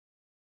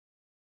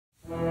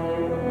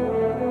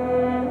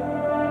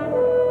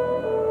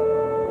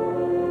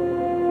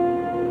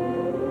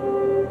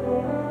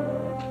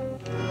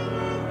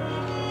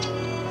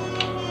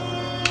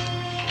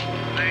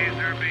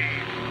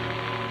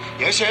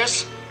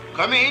Yes.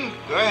 Come in.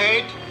 Go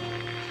ahead.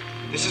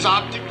 This is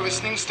Arctic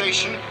Listening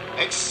Station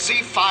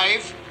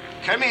XC5.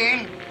 Come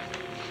in.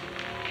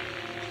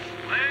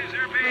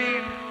 Laser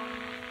beam.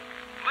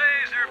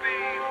 Laser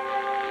beam.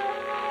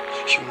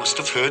 You must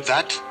have heard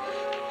that.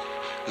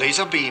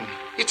 Laser beam.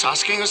 It's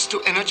asking us to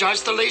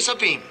energize the laser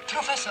beam.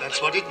 Professor. That's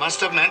what it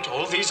must have meant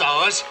all these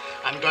hours.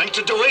 I'm going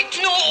to do it.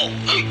 No!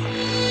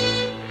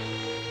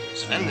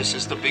 Sven, this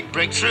is the big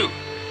breakthrough.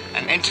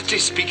 An entity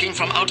speaking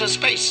from outer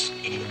space.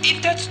 If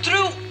that's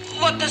true,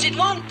 what does it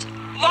want?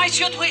 Why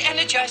should we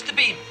energize the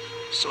beam?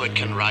 So it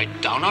can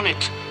ride down on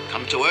it,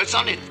 come to Earth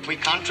on it. We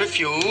can't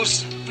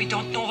refuse. We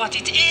don't know what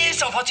it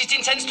is or what it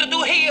intends to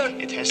do here.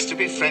 It has to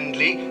be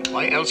friendly.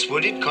 Why else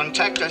would it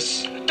contact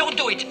us? Don't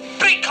do it.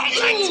 Break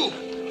contact. Ooh,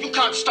 you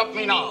can't stop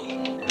me now.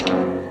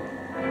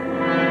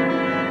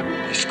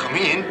 He's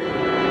coming in.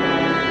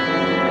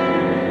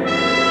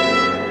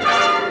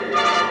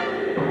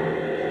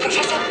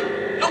 Professor,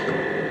 look,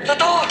 the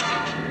door.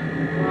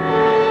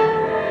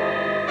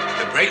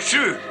 The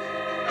breakthrough.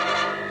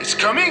 It's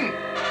coming.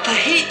 The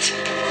heat.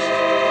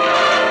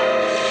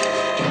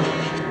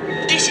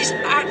 This is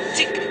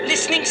Arctic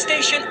Listening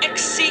Station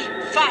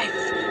XC5.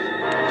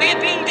 We are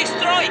being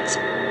destroyed,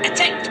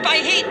 attacked by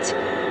heat.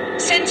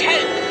 Send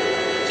help.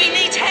 We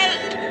need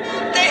help.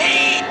 The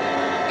heat.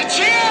 It's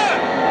here.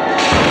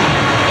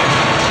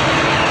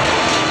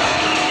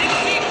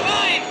 XC5.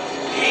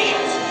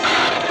 Heat.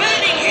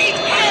 Burning heat.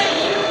 Help.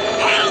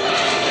 Help.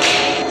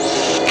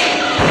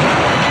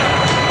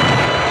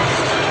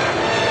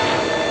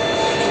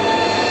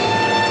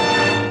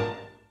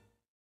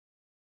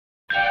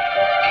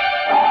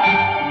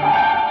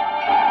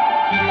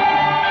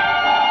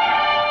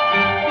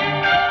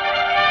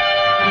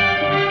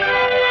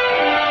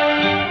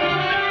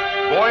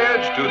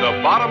 Voyage to the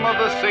Bottom of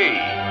the Sea,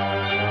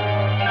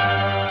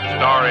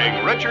 starring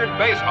Richard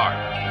Basehart,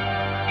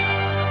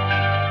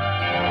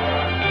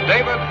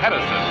 David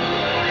Hedison,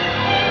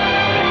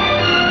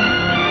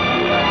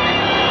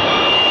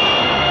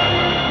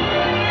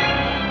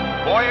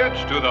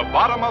 Voyage to the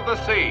Bottom of the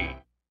Sea.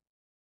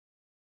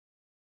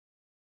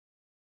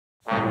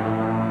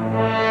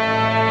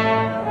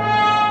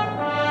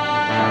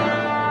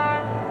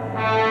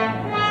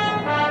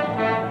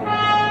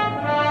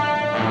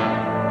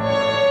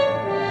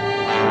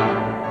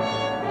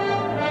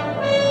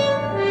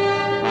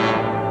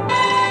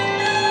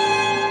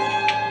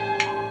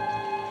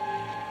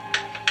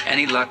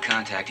 Any luck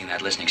contacting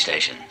that listening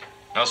station?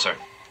 No, sir.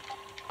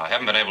 I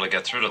haven't been able to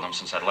get through to them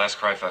since that last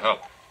cry for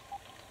help.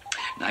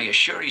 Now, you're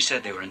sure he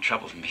said they were in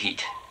trouble from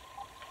heat?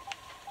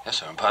 Yes,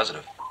 sir, I'm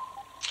positive.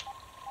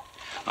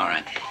 All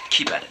right,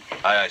 keep at it.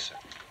 Aye, sir.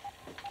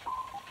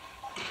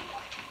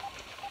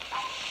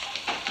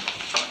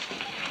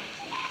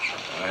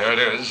 Here it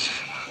is.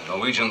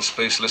 Norwegian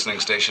Space Listening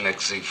Station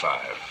XC5.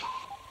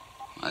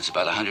 Well, that's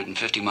about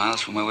 150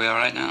 miles from where we are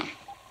right now.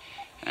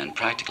 And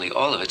practically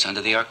all of it's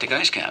under the Arctic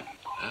ice cap.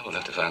 Well, we'll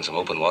have to find some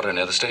open water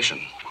near the station.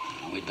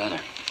 Well, we'd better.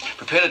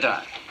 Prepare to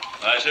dive.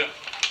 Aye, sir.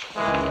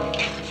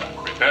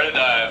 Prepare to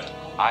dive.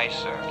 Aye,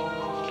 sir.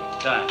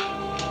 Dive.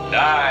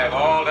 Dive,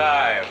 all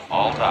dive.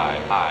 All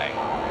dive. Aye.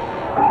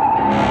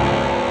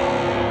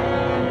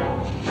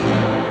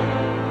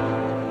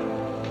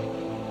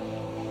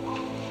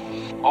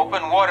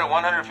 Open water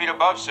 100 feet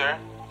above, sir.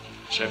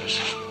 Surface.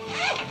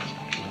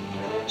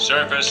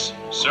 Surface.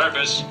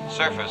 Surface.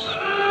 Surface.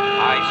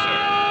 Aye,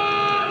 sir.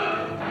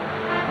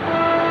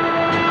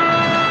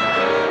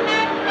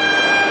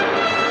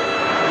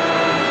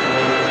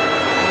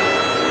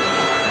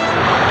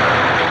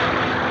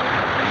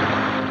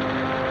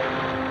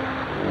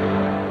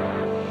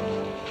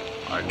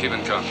 All right, keep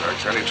in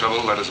contact. Any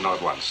trouble, let us know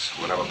at once.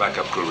 We'll have a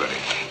backup crew ready.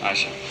 Aye,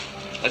 sir.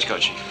 Let's go,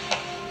 Chief.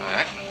 All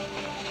right.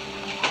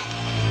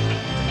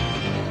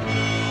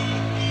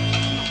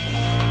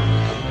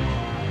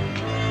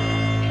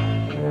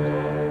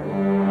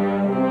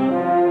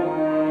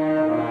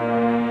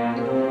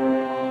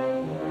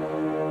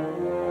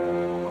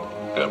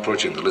 They're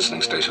approaching the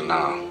listening station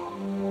now.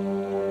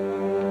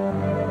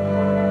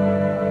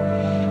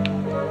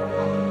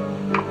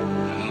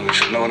 We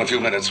should know in a few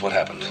minutes what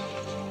happened.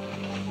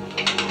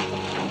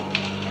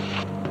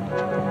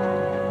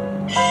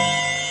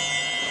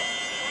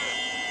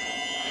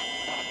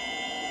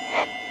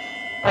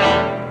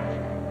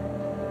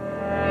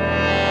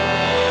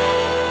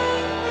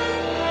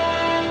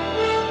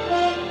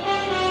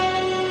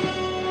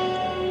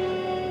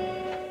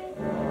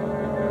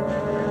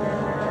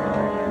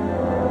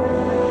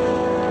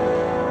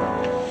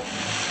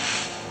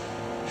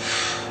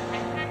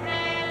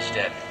 It's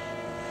dead.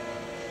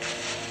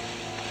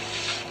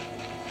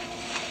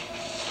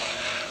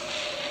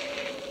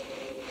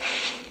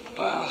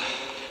 Well,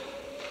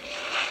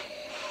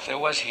 if there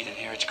was heat in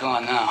here, it's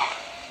gone now.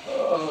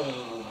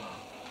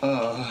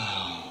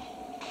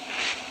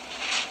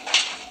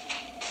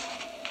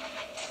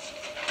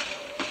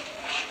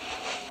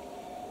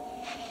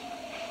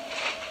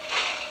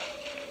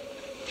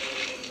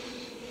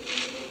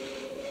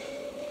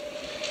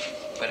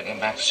 Better get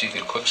back to see if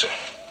you're quick, sir.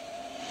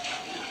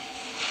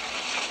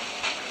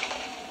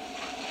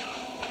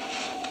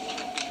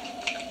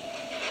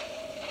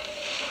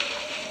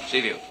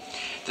 Seaview,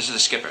 this is the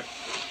skipper.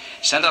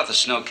 Send out the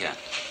snow can.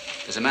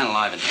 There's a man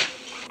alive in here.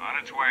 On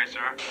its way, sir.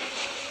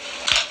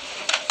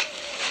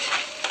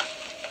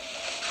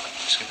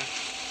 Skipper?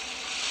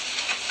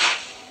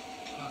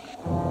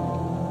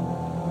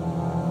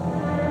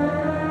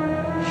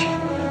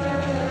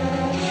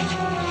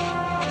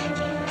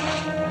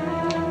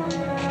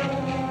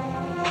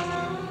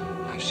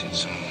 I've seen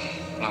some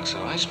blocks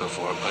of ice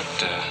before,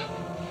 but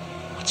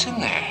what's in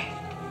there?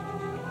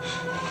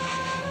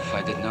 If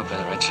I didn't know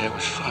better, I'd say it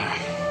was fire.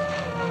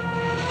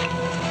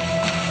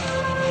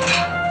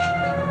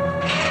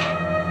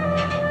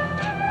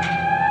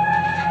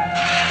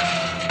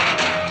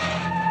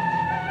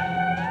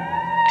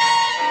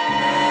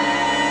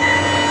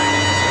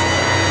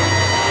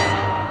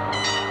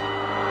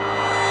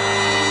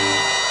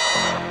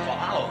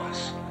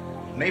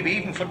 Maybe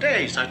even for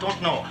days, I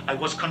don't know. I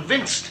was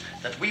convinced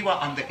that we were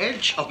on the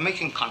edge of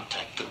making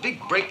contact, the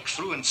big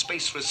breakthrough in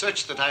space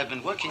research that I have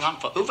been working on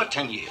for over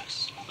 10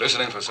 years.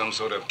 Listening for some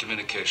sort of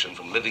communication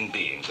from living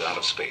beings out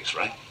of space,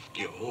 right?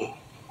 Yo.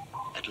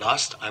 At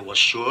last, I was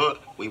sure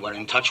we were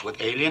in touch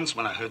with aliens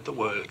when I heard the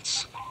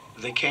words.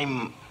 They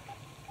came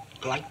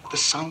like the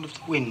sound of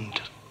the wind,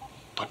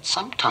 but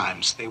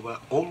sometimes they were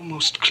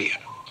almost clear.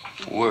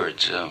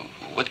 Words?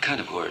 What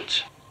kind of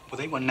words? Well,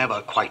 they were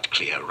never quite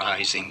clear,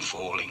 rising,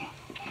 falling.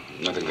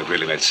 Nothing that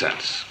really made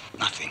sense.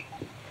 Nothing.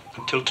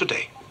 Until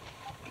today.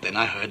 And then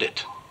I heard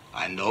it.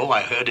 I know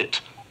I heard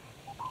it.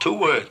 2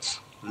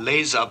 words.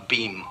 Laser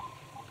beam.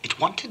 It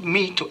wanted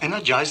me to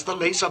energize the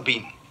laser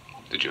beam.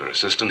 Did your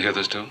assistant hear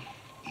this too?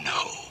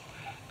 No.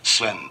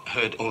 Sven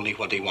heard only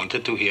what he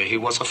wanted to hear. He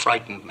was a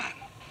frightened man.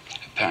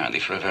 Apparently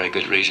for a very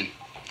good reason.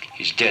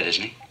 He's dead,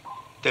 isn't he?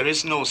 There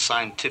is no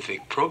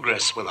scientific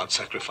progress without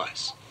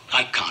sacrifice.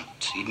 I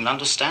can't even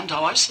understand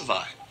how I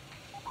survive.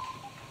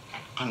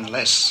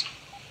 Unless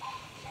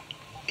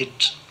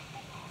it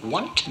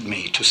wanted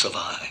me to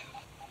survive.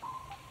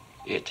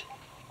 It?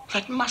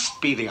 That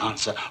must be the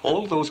answer.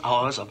 All those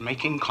hours of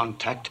making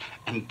contact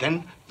and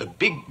then the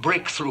big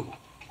breakthrough.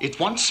 It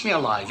wants me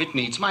alive. It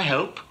needs my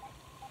help.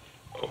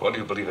 What do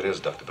you believe it is,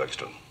 Dr.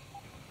 Bergstrom?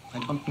 I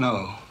don't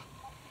know.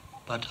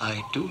 But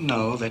I do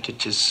know that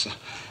it is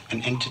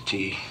an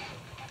entity,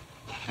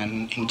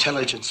 an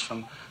intelligence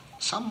from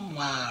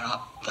somewhere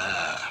up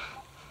there.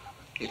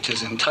 It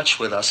is in touch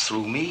with us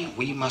through me.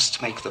 We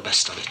must make the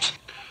best of it.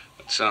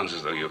 It sounds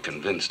as though you're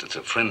convinced it's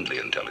a friendly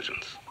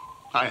intelligence.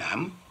 I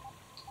am.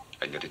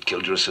 And yet it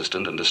killed your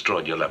assistant and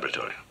destroyed your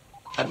laboratory.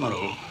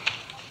 Admiral,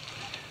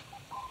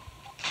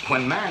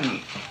 when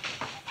man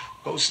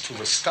goes to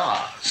the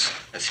stars,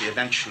 as he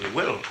eventually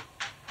will,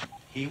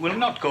 he will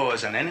not go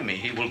as an enemy.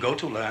 He will go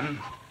to learn.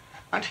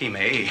 And he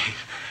may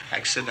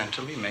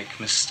accidentally make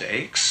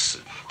mistakes.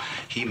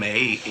 He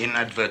may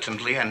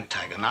inadvertently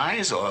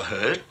antagonize or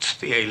hurt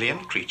the alien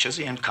creatures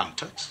he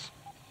encounters.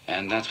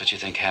 And that's what you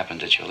think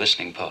happened at your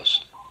listening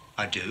post?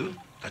 I do.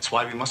 That's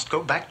why we must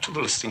go back to the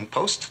listening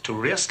post to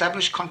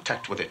reestablish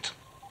contact with it.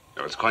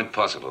 Now, it's quite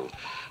possible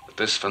that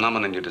this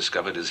phenomenon you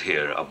discovered is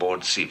here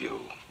aboard Seaview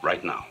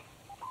right now.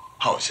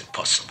 How is it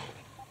possible?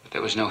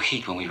 There was no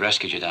heat when we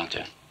rescued you,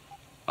 Doctor.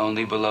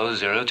 Only below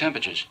 0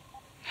 temperatures.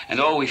 And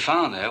all we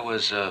found there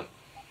was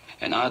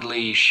an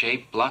oddly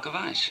shaped block of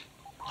ice.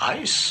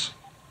 Ice?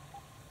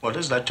 What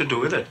has that to do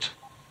with it?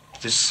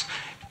 This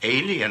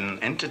alien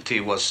entity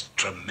was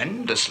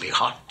tremendously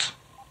hot.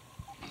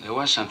 There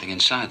was something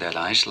inside that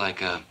ice,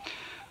 like a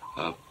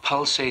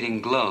pulsating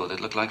glow that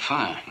looked like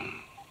fire.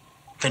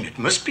 Then it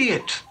must be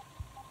it.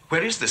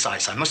 Where is this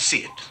ice? I must see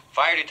it.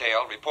 Fire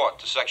detail, report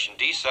to section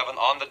D7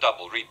 on the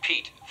double.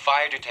 Repeat,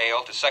 fire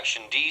detail to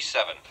section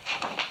D7.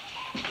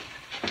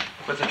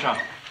 What's the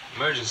trouble?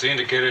 Emergency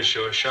indicators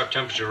show a sharp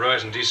temperature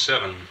rise in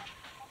D7.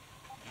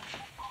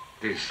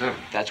 D7?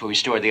 That's where we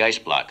stored the ice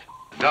block.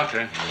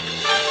 Doctor.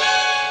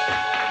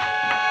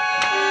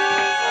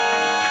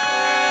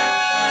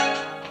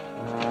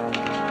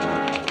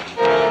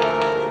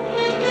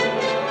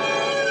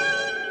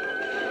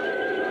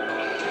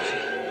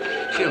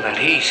 Feel that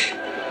heat.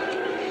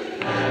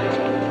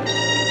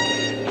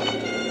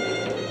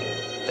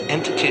 The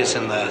entity is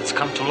in there. It's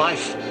come to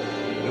life.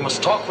 We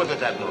must talk with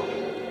it, Admiral.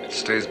 It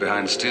stays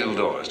behind steel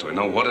doors. Do we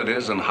know what it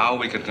is and how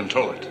we can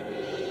control it?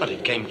 But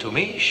it came to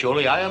me.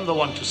 Surely I am the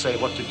one to say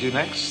what to do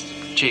next.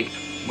 Chief,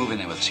 move in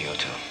there with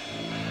CO2.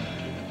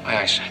 Aye,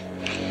 aye, sir.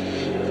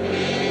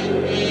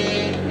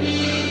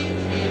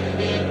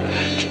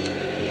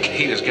 The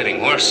heat is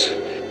getting worse.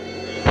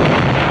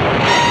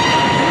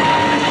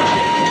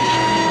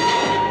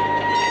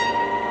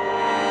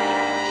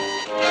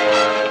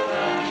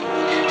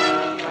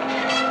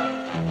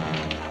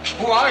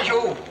 Who are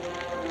you?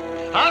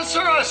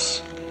 Answer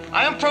us!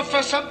 I am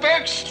Professor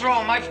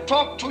Bergstrom. I've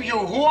talked to you.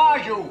 Who are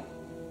you?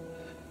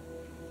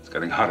 It's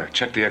getting hotter.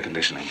 Check the air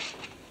conditioning.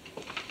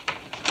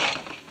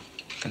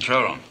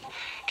 Control room.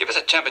 Give us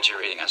a temperature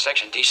reading on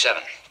section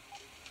D7.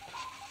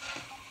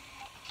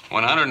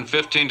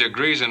 115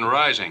 degrees and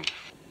rising.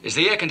 Is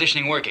the air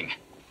conditioning working?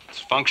 It's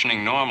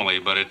functioning normally,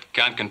 but it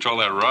can't control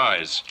that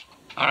rise.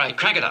 All right,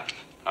 crank it up.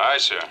 Aye,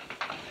 sir.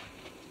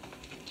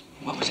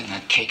 What was in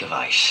that cake of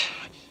ice?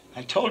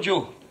 I told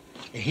you,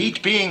 a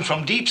heat being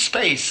from deep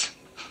space.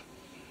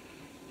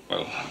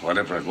 Well,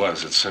 whatever it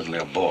was, it's certainly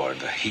aboard.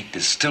 The heat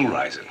is still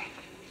rising.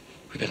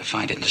 We better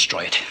find it and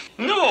destroy it.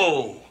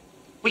 No,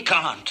 we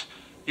can't.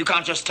 You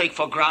can't just take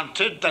for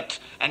granted that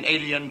an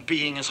alien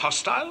being is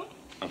hostile.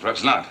 Well,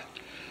 perhaps not.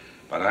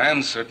 But I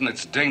am certain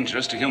it's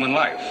dangerous to human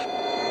life.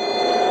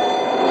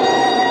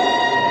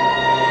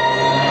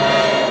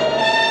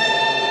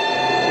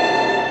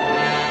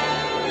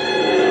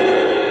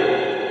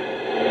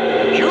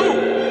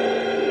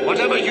 You,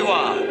 whatever you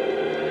are,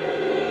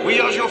 we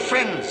are your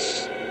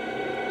friends.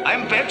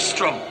 I'm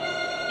Bergstrom.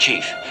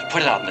 Chief,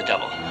 put it out in the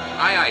double.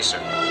 Aye, aye, sir.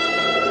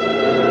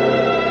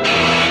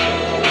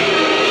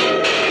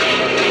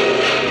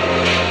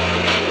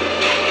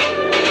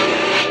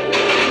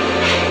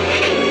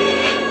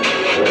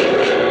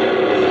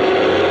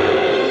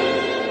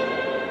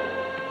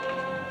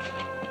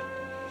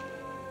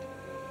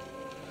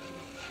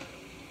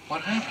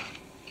 What happened?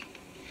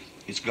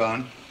 It's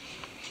gone.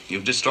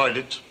 You've destroyed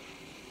it.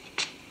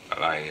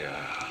 Well,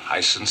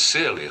 I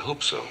sincerely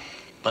hope so.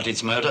 But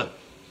it's murder.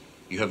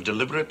 You have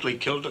deliberately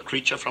killed a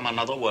creature from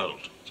another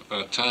world. It's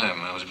about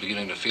time. I was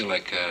beginning to feel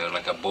like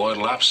a boiled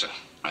lobster.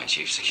 All right,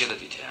 Chief, secure the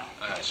detail.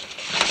 Aye,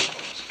 sir.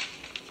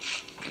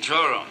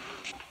 Control room.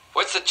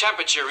 What's the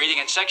temperature reading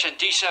in section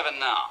D7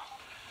 now?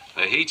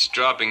 The heat's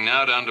dropping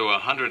now down to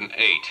 108.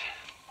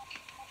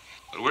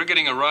 But we're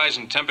getting a rise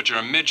in temperature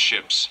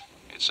amidships.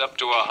 It's up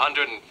to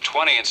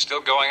 120 and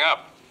still going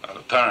up. Well,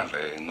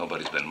 apparently,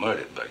 nobody's been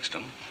murdered,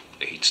 Bergstrom.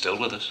 The heat's still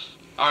with us.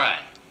 All right.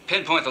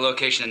 Pinpoint the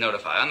location and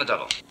notify. On the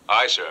double.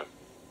 Aye, sir.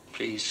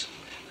 Please,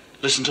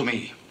 listen to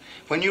me.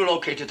 When you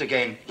locate it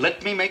again,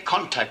 let me make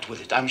contact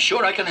with it. I'm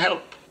sure I can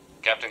help.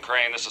 Captain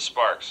Crane, this is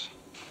Sparks.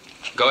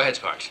 Go ahead,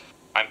 Sparks.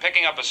 I'm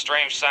picking up a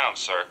strange sound,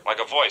 sir, like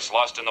a voice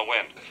lost in the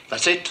wind.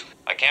 That's it.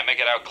 I can't make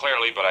it out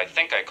clearly, but I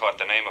think I caught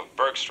the name of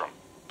Bergstrom.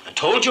 I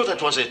told you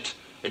that was it.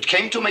 It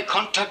came to make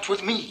contact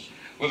with me.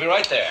 We'll be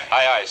right there.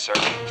 Aye, aye, sir.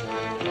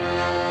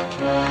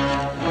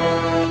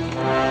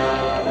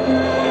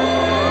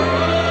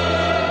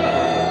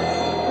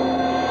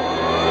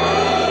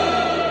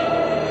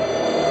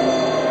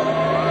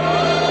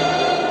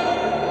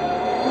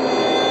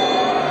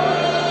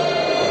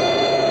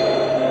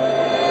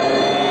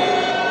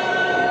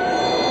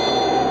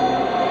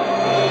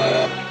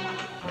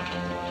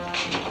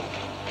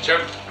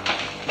 Sir.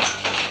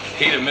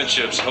 Heat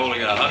amidships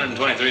holding at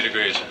 123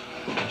 degrees.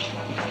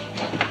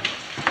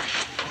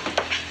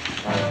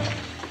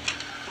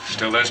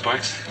 Still there,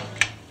 Sparks?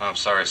 Oh, I'm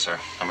sorry, sir.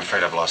 I'm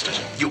afraid I've lost it.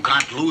 You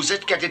can't lose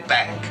it. Get it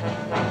back.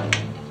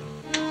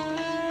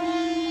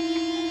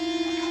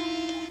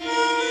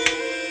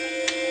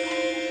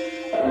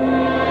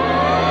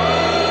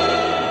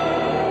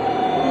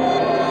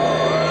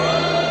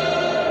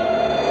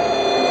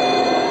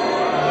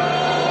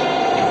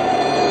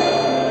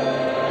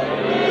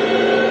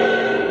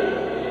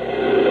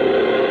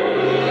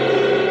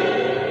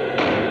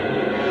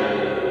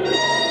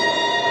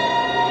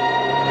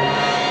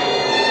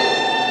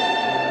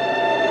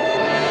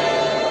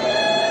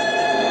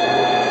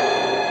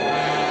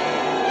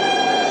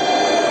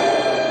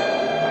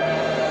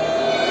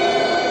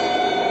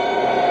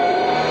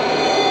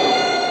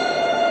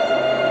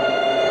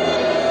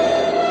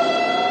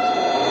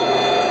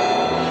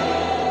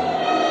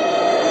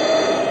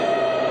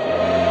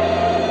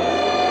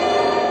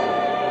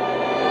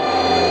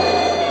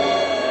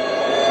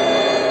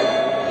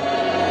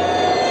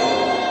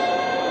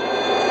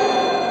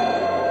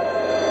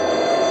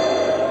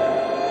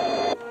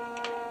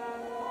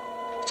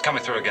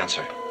 Coming through again,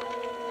 sir.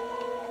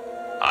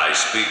 I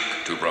speak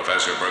to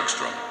Professor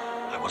Bergstrom,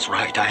 I was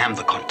right. I am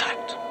the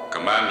contact.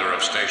 commander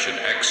of Station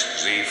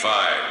XZ5.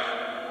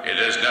 It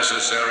is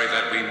necessary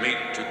that we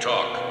meet to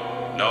talk.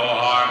 No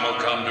harm will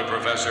come to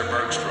Professor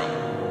Bergstrom.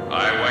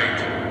 I wait.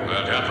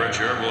 The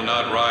temperature will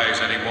not rise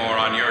anymore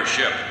on your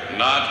ship.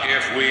 Not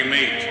if we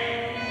meet.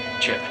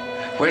 Chip,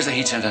 where's the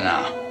heat center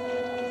now?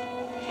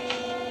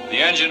 The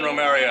engine room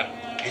area.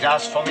 It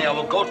asked for me. I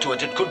will go to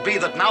it. It could be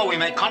that now we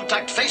make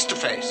contact face to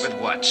face. With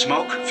what?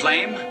 Smoke?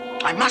 Flame?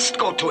 I must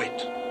go to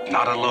it.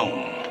 Not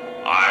alone.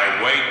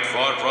 I wait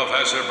for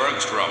Professor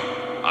Bergstrom.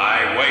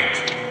 I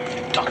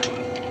wait. Talk to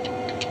him.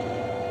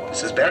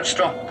 This is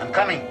Bergstrom. I'm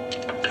coming.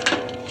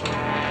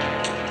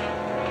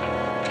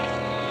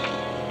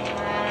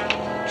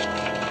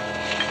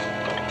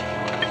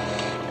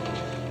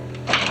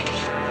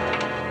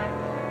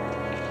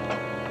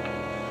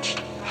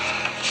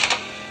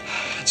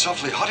 It's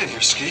awfully hot in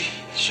here, Ski.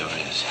 Sure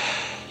is.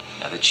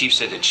 Now, the chief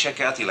said to check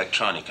out the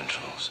electronic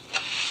controls.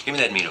 Give me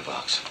that meter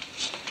box.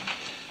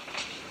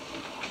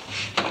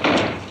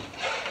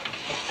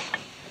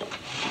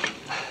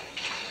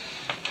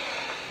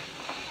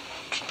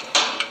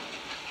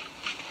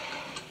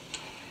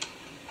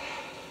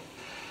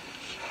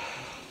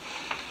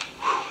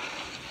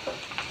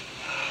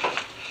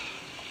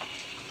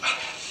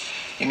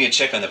 Give me a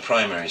check on the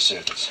primary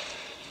circuits.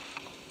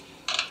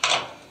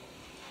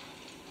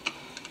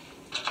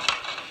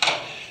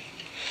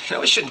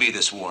 No, it shouldn't be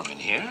this warm in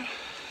here.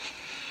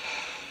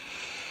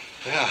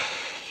 Yeah.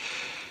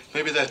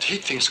 Maybe that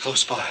heat thing's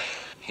close by.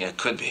 Yeah, it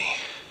could be.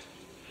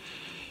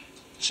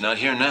 It's not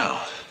here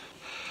now.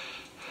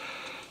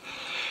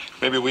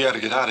 Maybe we ought to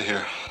get out of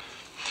here.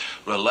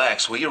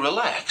 Relax, will you?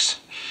 Relax.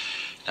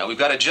 Now, we've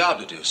got a job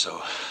to do,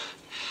 so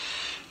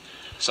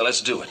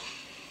let's do it.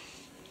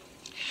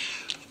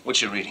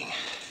 What's your reading?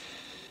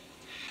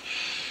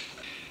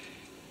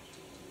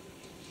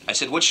 I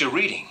said, what's your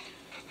reading?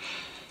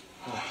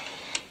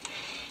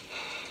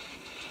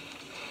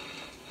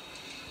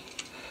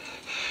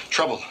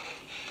 Trouble.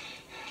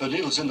 The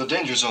needle's in the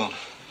danger zone.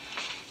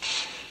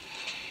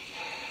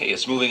 Hey,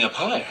 it's moving up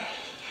higher.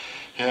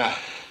 Yeah.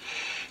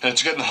 And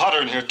it's getting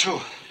hotter in here,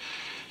 too.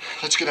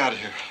 Let's get out of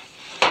here.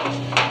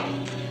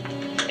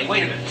 Hey,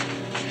 wait a minute.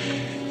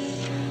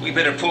 We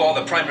better pull all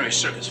the primary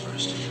circuits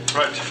first.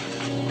 Right.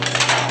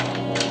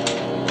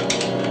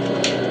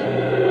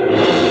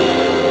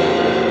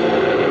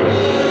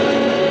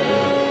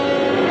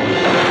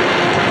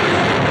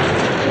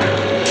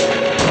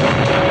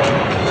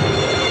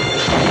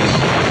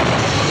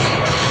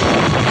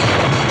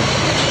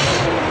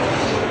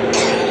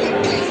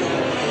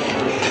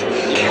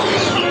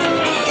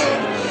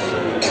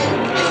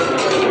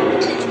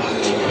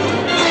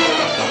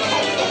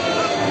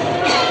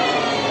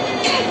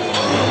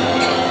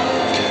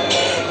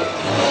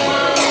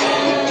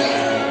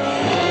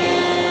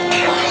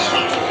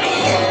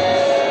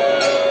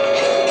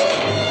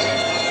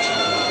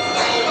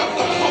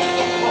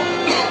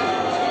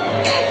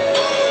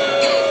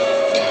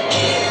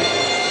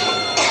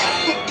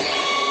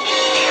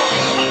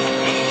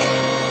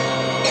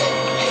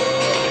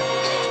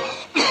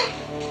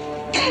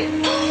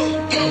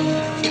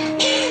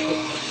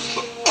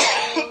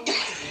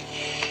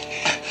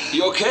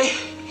 You okay?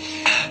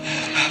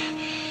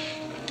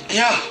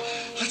 Yeah.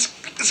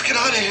 Let's get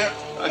out of here.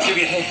 I'll give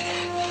you a hand.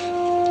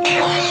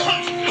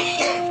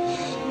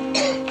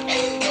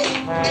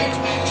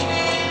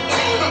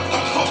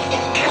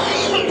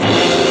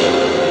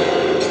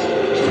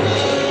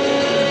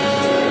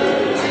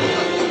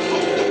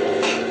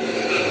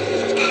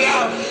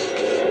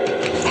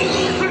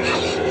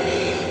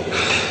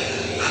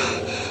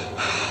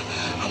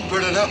 I'm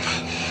burning up.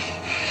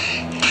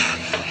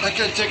 I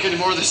can't take any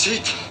more of this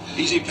heat.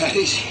 Easy, Pat,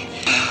 easy.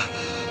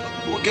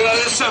 We'll get out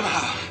of this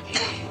somehow.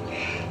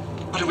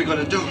 What are we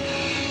going to do?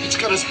 It's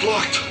got us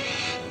blocked.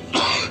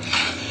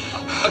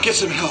 I'll get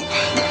some help.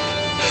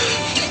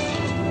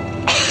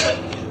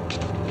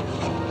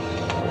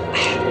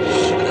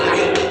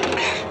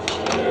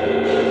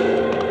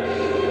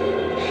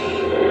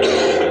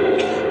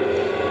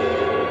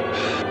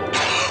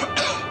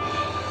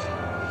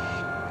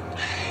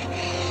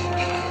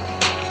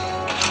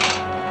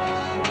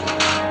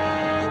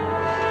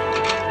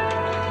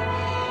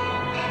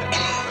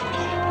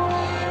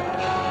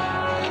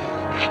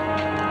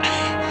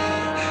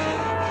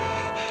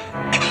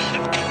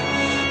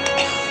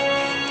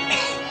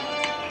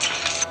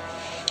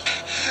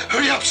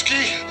 Hurry up,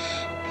 Ski.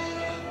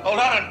 Hold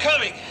on, I'm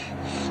coming.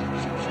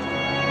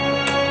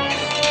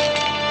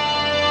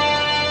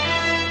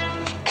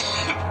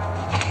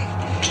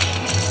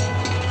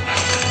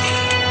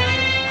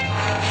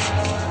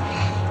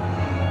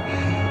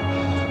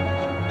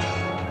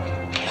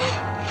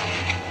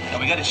 Now,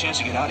 we got a chance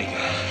to get out of here.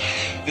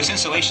 This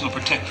insulation will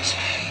protect us.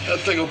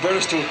 That thing will burn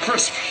us to a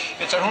crisp.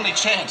 It's our only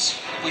chance.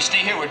 If we stay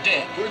here, we're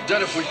dead. We're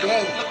dead if we go.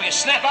 Look, we can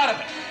snap out of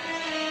it.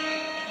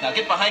 Now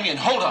get behind me and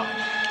hold on.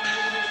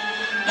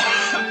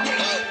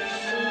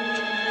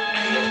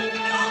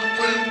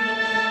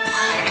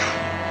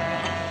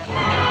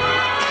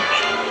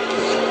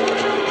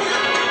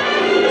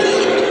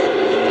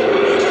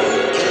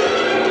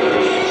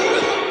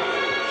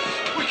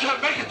 We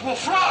can't make it. We'll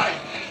fry.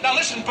 Now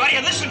listen, buddy,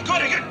 and listen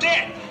good or you're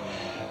dead.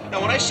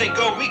 Now when I say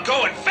go, we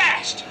go and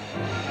fast.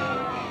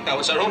 Now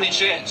it's our only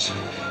chance.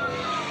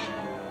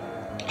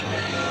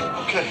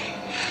 Okay.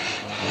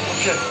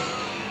 Okay.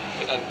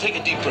 Now take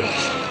a deep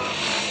breath.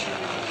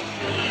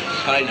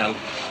 All right, now.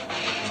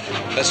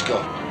 Let's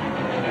go.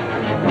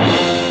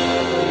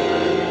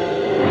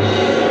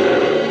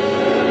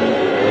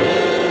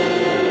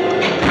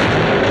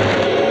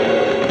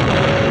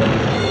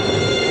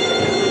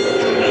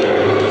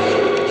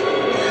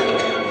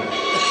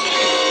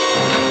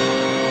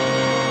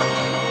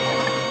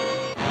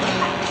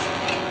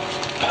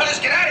 Let's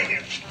get out of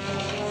here.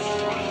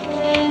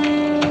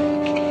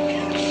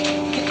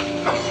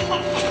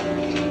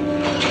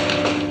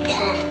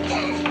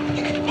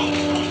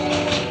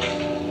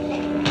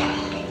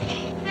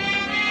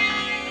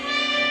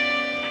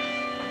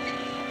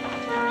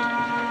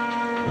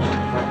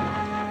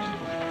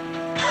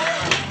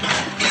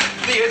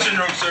 The engine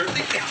room, sir.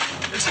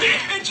 It's the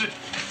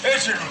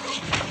engine room.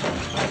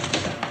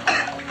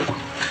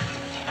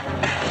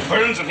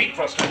 Burns and heat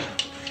frustration.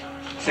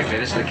 Sickly,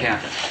 this is the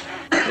captain.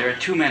 There are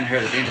two men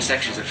hurt at the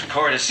intersections of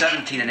corridors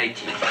 17 and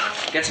 18.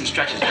 Get some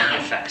stretchers down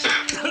here fast.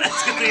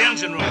 Let's get the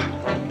engine room.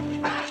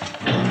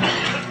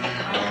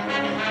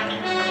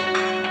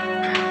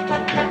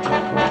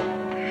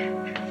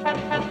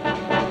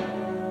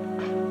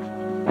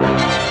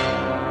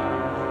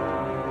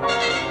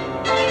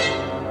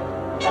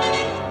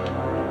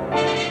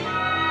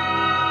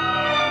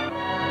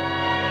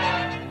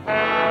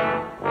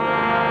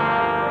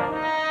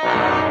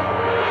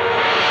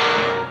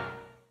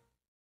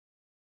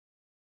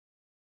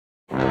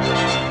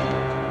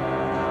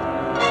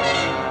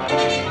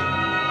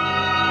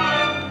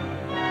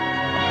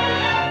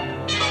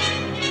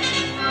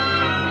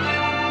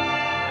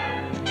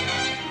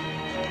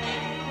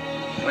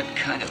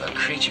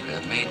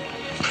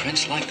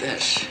 Prints like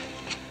this.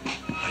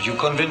 Are you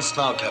convinced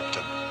now,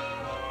 Captain?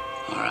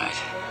 All right.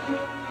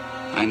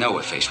 I know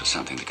we're faced with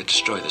something that could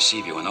destroy the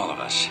Seaview and all of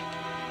us.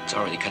 It's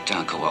already cut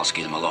down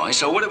Kowalski and Malloy,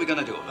 so what are we going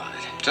to do about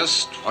it?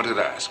 Just what it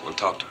asks. We'll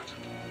talk to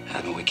it.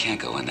 Admiral, we can't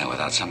go in there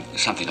without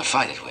something to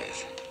fight it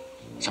with.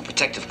 Some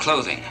protective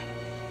clothing.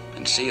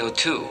 And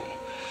CO2.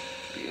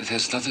 It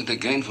has nothing to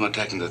gain from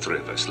attacking the three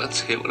of us.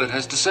 Let's hear what it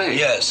has to say.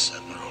 Yes,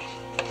 Admiral.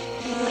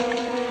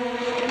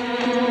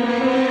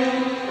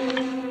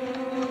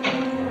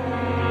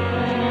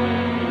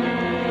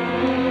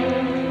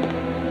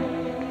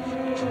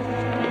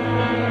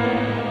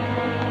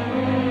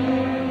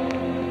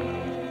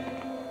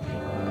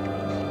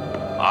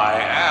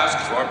 I asked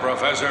for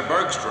Professor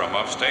Bergstrom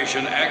of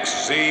Station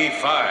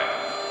XZ5.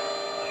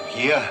 I'm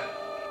here.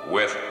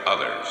 With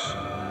others.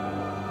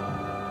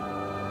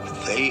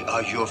 They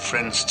are your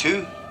friends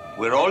too?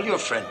 We're all your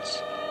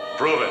friends.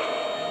 Prove it.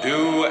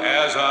 Do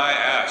as I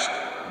ask.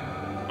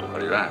 What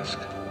do you ask?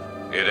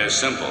 It is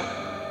simple.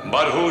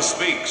 But who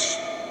speaks?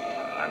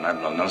 I'm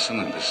Admiral Nelson,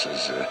 and this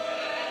is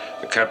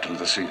the captain of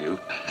the Seaview,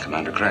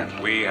 Commander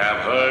Crane. We have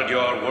heard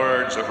your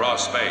words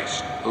across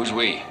space. Who's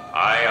we?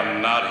 I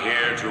am not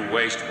here to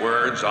waste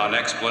words on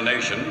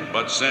explanation,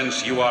 but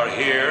since you are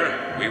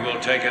here, we will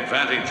take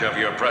advantage of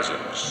your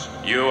presence.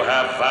 You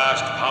have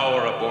vast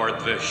power aboard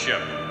this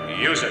ship.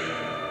 Use it.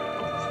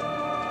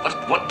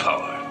 What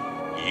power?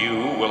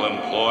 You will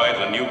employ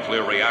the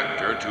nuclear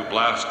reactor to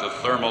blast the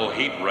thermal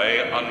heat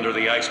ray under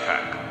the ice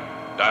pack,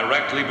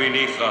 directly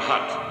beneath the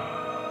hut,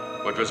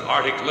 which was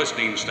Arctic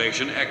Listening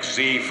Station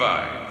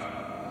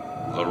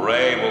XZ5. The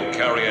ray will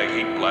carry a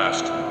heat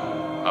blast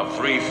of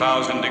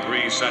 3,000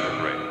 degrees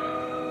centigrade.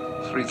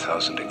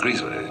 3,000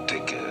 degrees would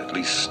take at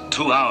least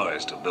 2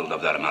 hours to build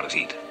up that amount of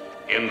heat.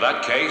 In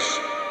that case,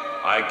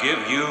 I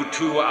give you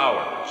 2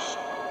 hours.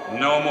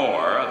 No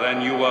more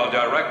than you will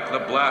direct the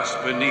blast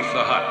beneath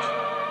the hut.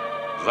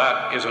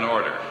 That is an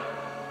order.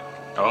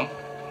 Oh?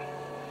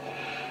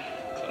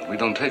 We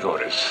don't take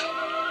orders.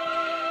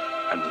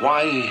 And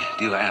why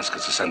do you ask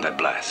us to send that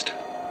blast?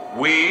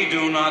 We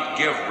do not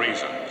give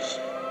reasons.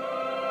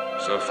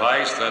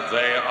 Suffice that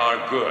they are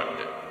good.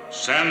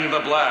 Send the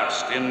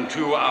blast in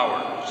 2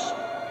 hours.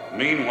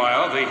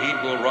 Meanwhile, the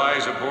heat will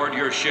rise aboard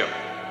your ship,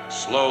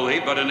 slowly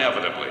but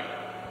inevitably.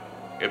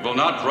 It will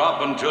not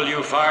drop until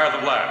you fire the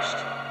blast.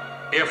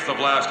 If the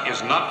blast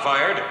is not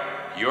fired,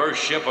 your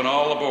ship and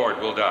all aboard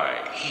will die.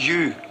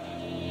 You,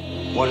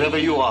 whatever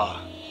you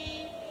are,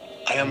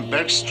 I am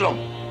Bergstrom.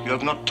 You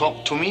have not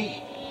talked to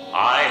me.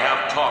 I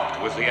have talked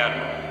with the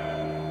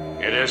Admiral.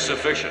 It is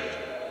sufficient.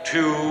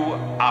 2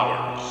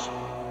 hours.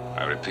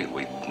 I repeat,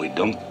 we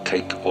don't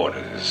take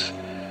orders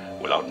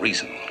without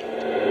reason.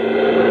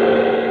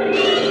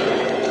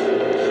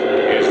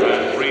 Is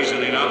that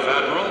reason enough,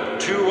 Admiral?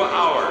 2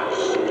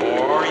 hours,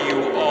 or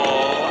you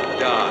all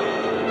die.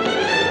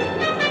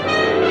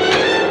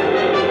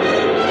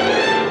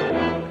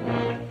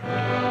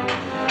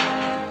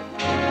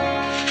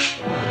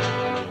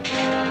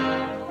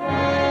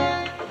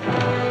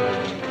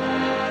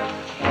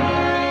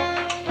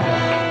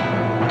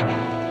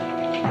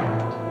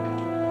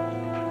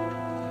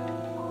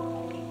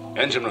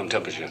 Engine room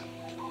temperature.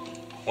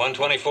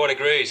 124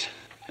 degrees.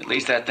 At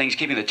least that thing's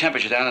keeping the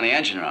temperature down in the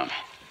engine room.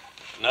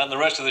 Not in the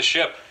rest of the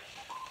ship.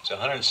 It's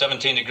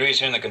 117 degrees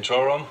here in the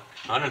control room,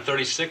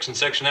 136 in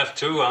section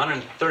F2,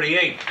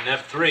 138 in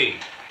F3.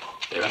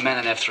 There are men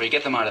in F3.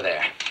 Get them out of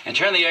there. And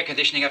turn the air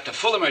conditioning up to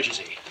full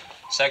emergency.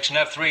 Section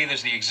F3,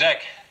 there's the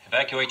exec.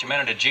 Evacuate your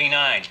men into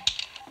G9.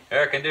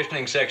 Air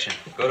conditioning section.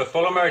 Go to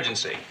full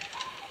emergency.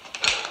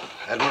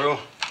 Admiral,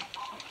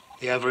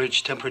 the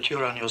average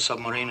temperature on your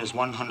submarine is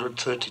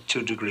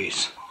 132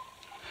 degrees.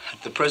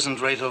 At the present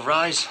rate of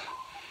rise,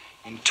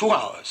 in 2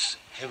 hours,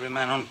 every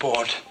man on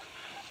board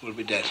will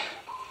be dead.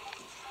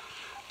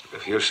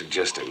 If you're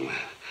suggesting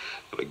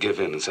that we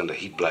give in and send a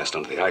heat blast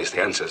onto the ice,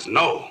 the answer is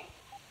no.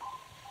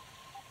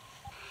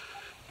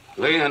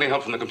 Lee, any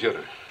help from the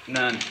computer?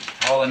 None.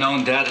 All the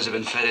known data have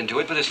been fed into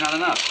it, but it's not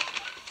enough.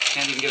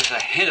 Can't even give us a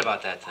hint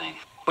about that thing.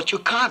 But you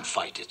can't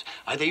fight it.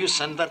 Either you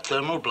send that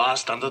thermal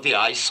blast under the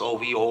ice, or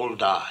we all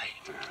die.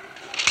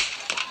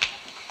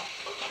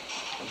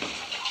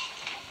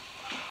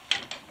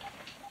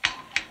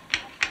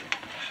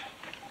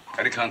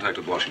 Any contact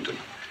with Washington?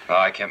 Well,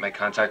 I can't make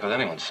contact with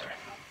anyone, sir.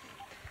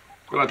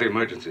 What about the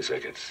emergency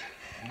circuits?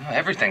 No,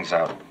 everything's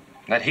out.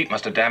 That heat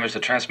must have damaged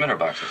the transmitter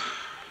boxes.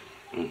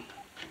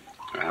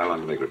 How long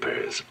to make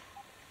repairs?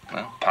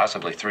 Well,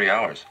 possibly 3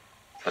 hours.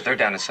 But they're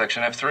down in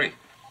section F3.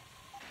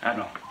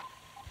 Admiral,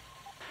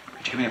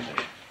 could you come here,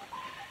 please?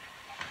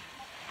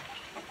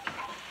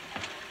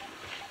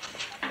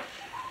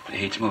 The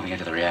heat's moving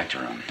into the reactor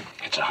room.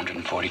 It's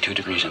 142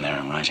 degrees in there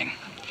and rising.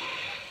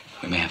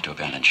 We may have to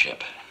abandon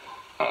ship.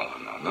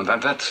 Oh, no,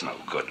 that's no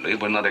good, Lee.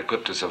 We're not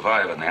equipped to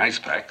survive on the ice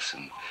packs.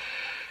 And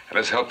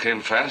as help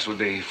came fast, we'd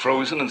be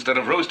frozen instead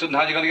of roasted. And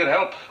how are you going to get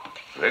help?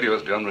 The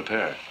radio's beyond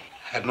repair.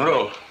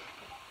 Admiral,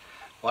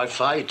 why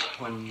fight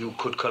when you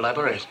could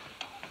collaborate?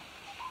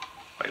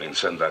 I didn't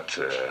send that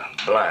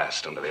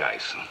blast under the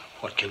ice.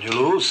 What can you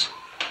lose?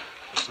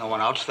 There's no one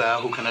out there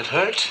who can it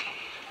hurt.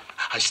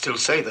 I still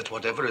say that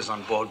whatever is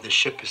on board this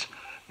ship is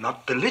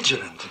not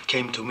belligerent. It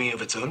came to me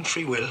of its own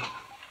free will.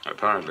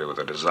 Apparently with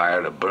a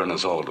desire to burn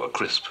us all to a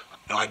crisp.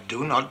 No, I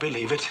do not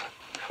believe it.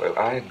 Well,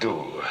 I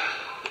do.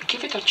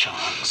 Give it a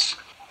chance.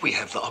 We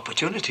have the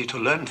opportunity to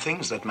learn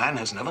things that man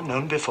has never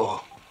known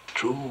before.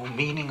 True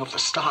meaning of the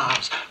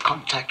stars,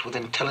 contact with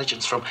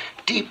intelligence from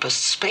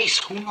deepest space.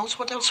 Who knows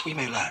what else we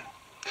may learn?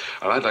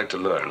 Well, I'd like to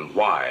learn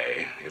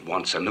why it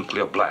wants a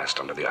nuclear blast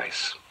under the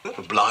ice.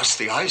 Blast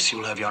the ice,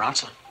 you'll have your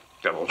answer.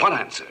 Yeah, well, what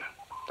answer?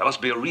 There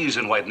must be a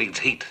reason why it needs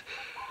heat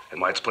and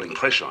why it's putting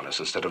pressure on us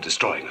instead of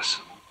destroying us.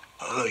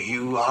 Oh,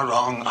 you are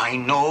wrong. I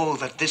know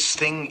that this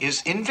thing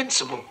is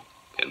invincible.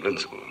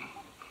 Invincible?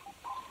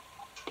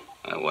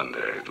 I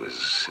wonder. It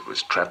was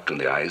trapped in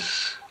the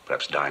ice,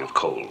 perhaps dying of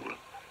cold.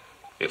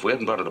 If we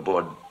hadn't brought it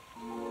aboard,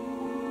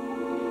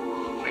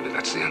 maybe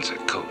that's the answer,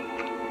 cold.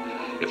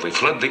 If we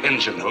flood the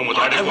engine room with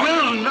I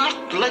will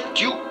not let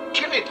you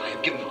kill it. I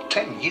have given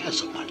 10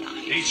 years of my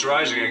life. Heat's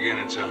rising again.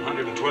 It's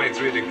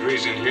 123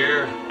 degrees in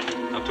here,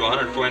 up to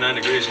 149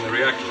 degrees in the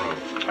reactor room.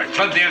 All right,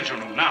 flood the engine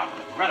room now.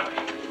 Right away.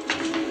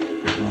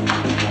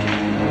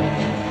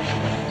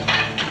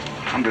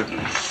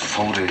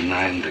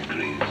 149 degrees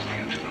in the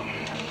engine room.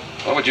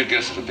 What would you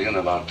guess it'll be in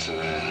about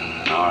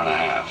an hour and a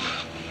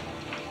half?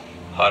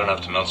 Hot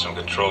enough to melt some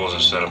controls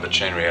and set up a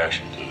chain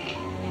reaction.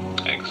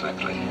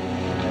 Exactly.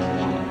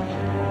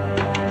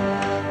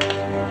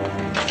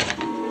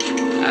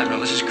 Admiral,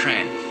 this is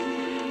Crane.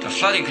 The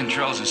flooding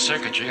controls and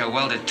circuitry are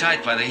welded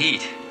tight by the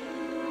heat.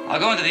 I'll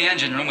go into the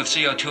engine room with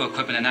CO2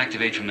 equipment and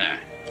activate from there.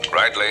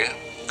 Right, Lee.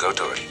 Go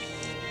to it.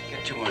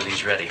 Get 2 more of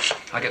these ready.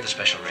 I'll get the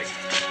special rig.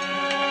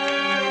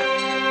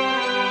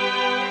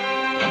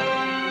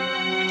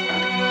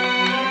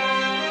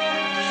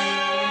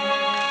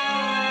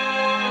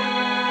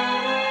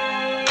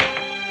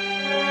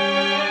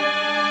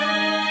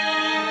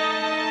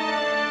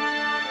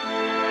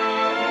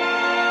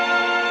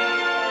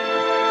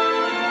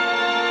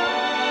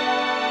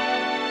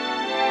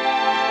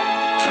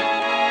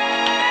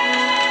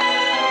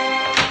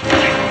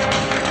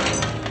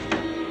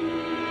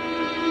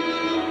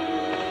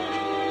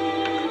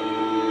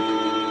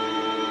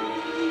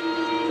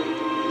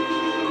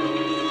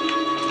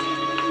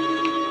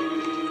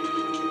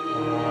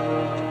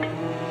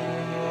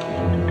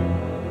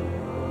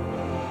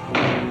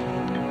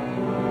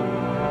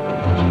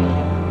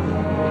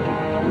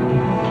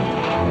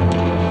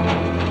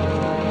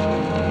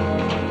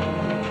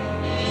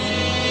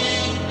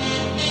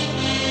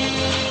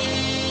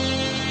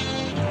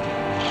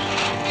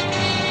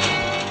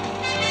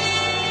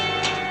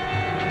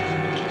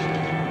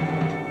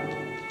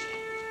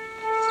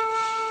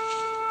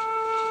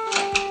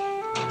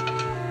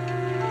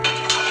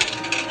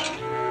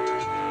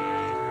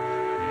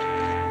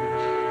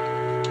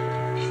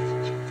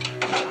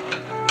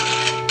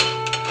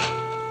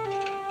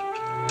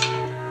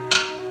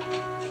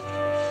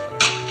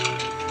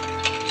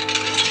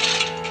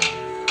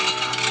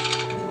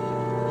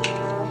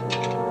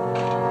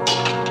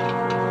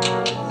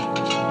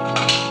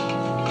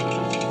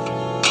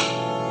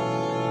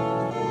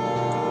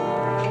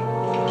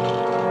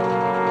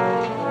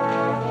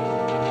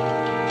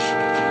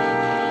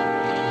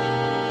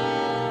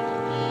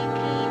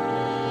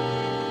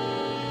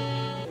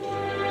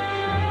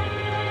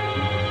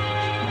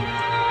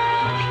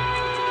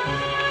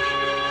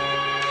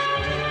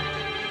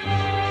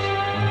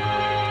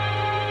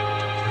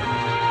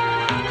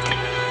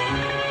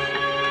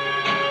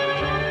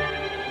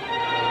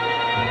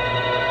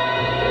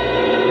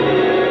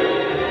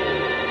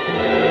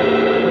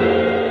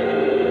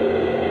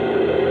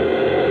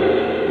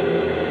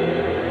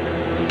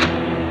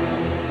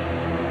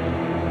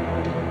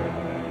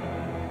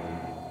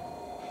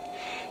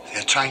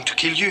 Trying to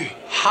kill you.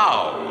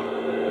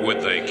 How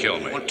would they kill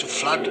me? They want to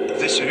flood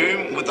this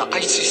room with the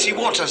icy sea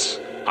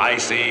waters.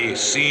 Icy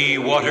sea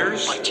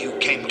waters? But you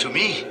came to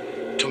me.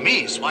 To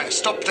me is why I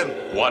stopped them.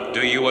 What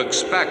do you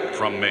expect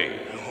from me?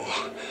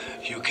 Oh,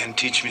 you can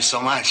teach me so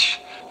much.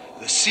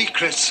 The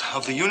secrets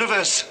of the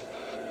universe.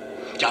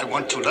 I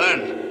want to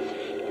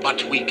learn.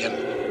 But we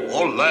can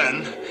all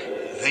learn.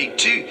 They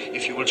too,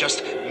 if you will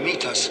just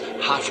meet us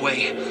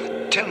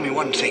halfway. Tell me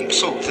one thing,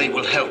 so they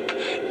will help,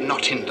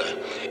 not hinder.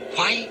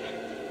 Why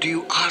do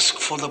you ask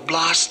for the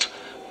blast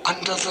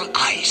under the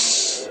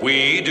ice?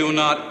 We do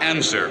not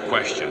answer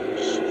questions.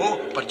 Oh,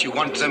 but you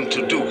want them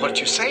to do what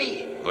you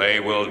say. They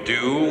will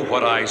do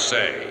what I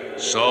say.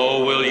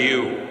 So will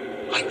you.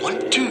 I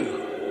want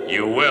to.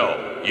 You will.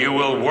 You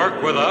will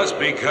work with us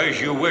because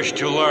you wish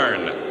to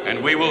learn,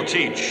 and we will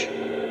teach.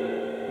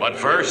 But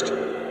first,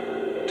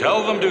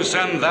 tell them to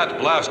send that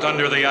blast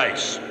under the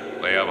ice.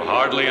 They have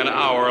hardly an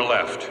hour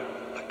left.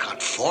 I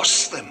can't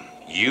force them.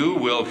 You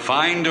will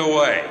find a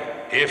way.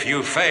 If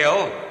you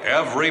fail,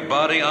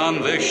 everybody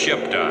on this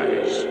ship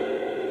dies.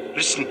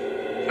 Listen,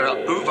 there are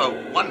over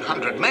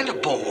 100 men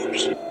aboard.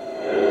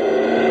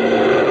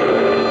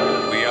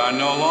 We are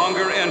no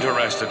longer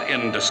interested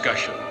in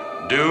discussion.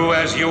 Do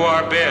as you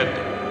are bid.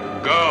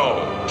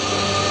 Go.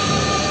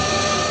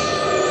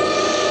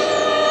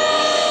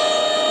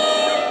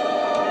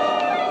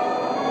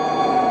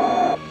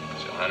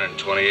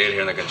 128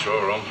 here in the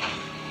control room,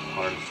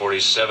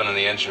 147 in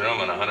the engine room,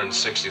 and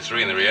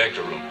 163 in the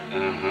reactor room.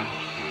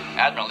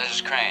 Admiral, this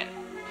is Crane.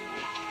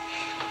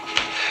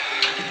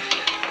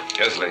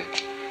 Yes, Lee.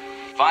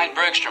 Find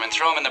Bergstrom and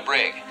throw him in the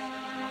brig.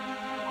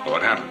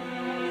 What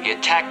happened? He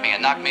attacked me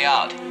and knocked me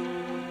out.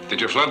 Did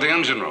you flood the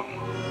engine room?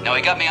 No,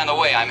 he got me on the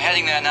way. I'm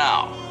heading there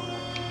now.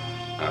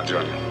 I'll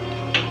join you.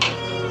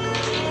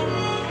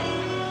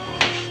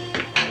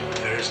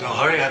 There is no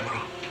hurry,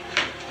 Admiral.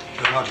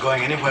 You're not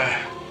going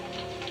anywhere.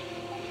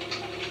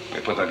 You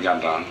put that gun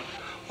down.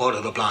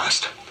 Order the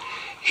blast.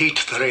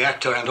 Heat the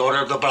reactor and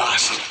order the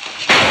blast.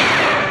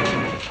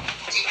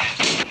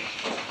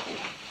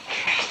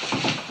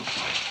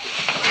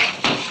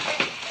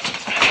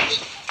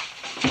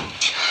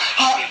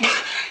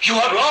 You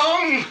are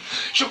wrong.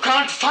 You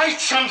can't fight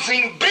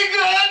something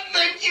bigger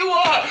than you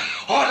are.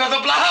 Order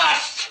the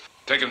blast.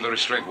 Take him to the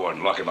restraint ward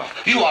and lock him up.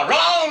 You are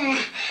wrong.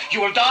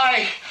 You will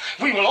die.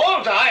 We will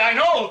all die. I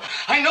know.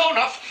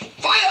 Now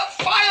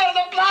fire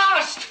the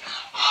blast.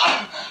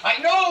 I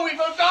know we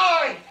will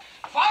die.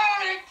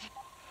 Fire it.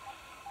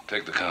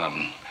 Take the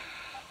com.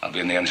 I'll be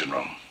in the engine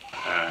room.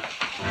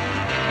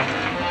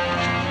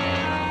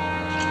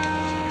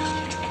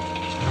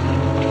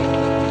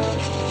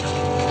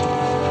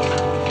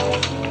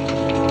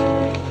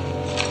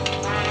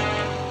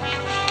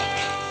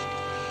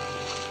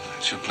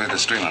 She'll play the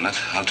string on it.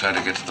 I'll try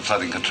to get to the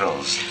flooding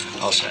controls.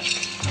 All set.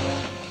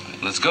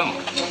 Let's go.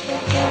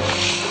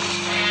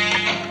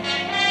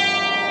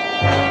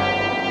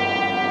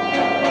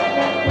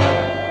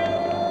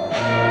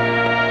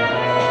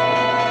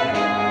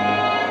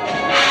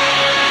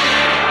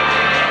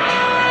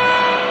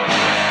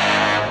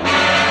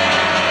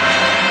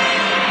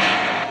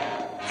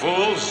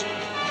 Fools,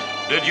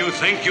 did you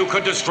think you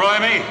could destroy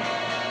me?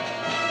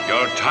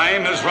 Your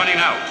time is running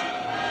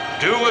out.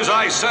 Do as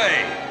I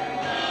say,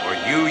 or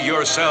you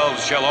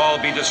yourselves shall all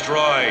be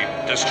destroyed.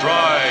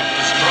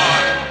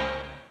 Destroyed.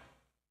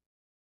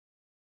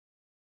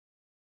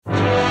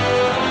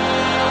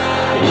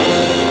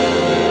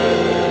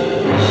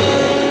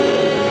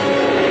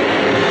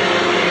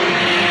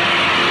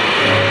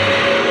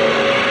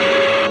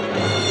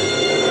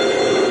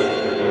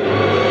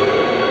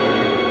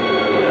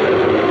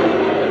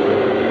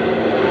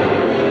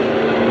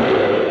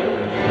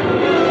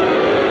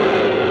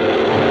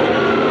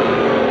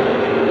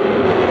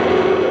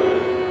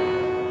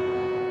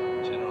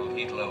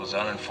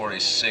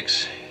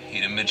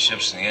 Heat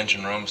amidships in the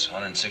engine rooms,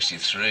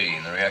 163.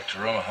 In the reactor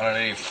room,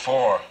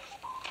 184.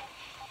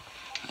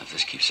 If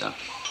this keeps up,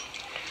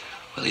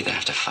 we'll either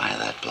have to fire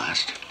that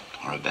blast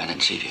or abandon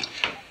Seaview.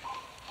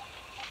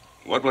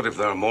 What if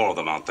there are more of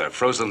them out there,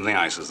 frozen in the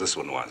ice as this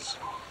one was?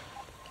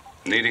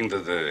 Needing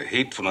the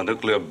heat from a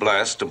nuclear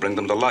blast to bring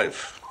them to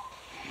life.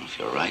 Well, if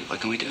you're right, what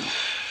can we do?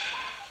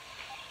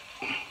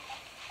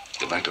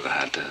 Go back to the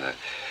hut.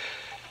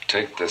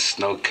 Take the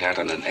Snowcat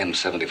and an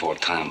M74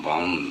 time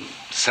bomb,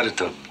 set it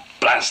to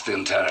blast the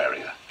entire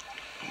area.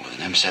 With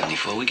an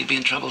M74, we could be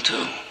in trouble,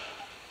 too.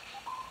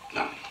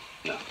 No.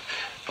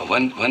 But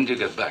when do you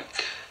get back?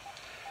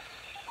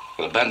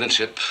 We'll abandon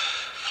ship,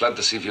 flood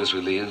the Seaview as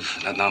we leave.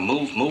 Now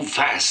move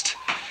fast.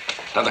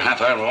 Another half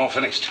hour, we're all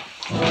finished.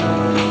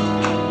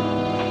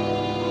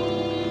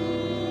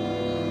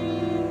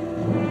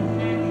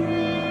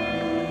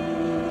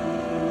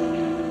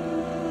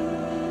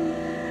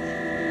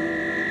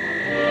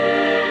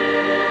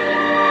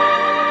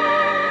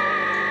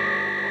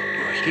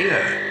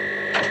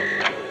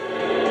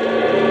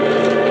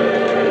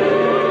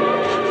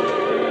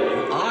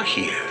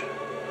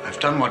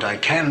 Done what I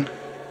can.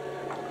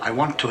 I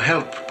want to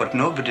help, but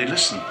nobody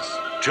listens.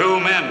 2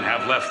 men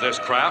have left this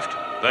craft.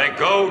 They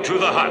go to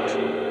the hut.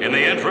 In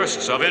the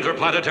interests of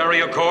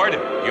interplanetary accord,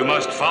 you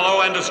must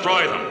follow and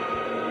destroy them.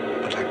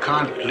 But I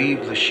can't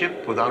leave the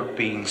ship without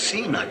being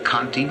seen. I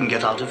can't even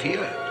get out of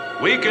here.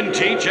 We can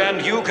teach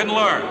and you can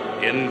learn.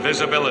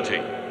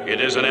 Invisibility. It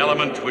is an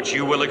element which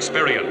you will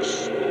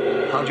experience.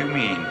 How do you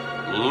mean?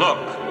 Look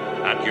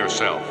at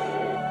yourself.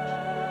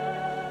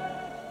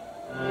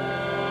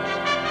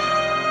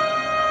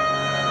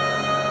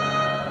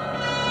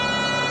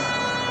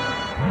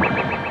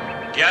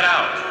 Get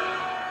out.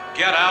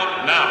 Get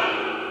out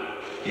now.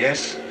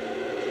 Yes,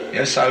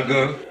 I'll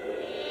go.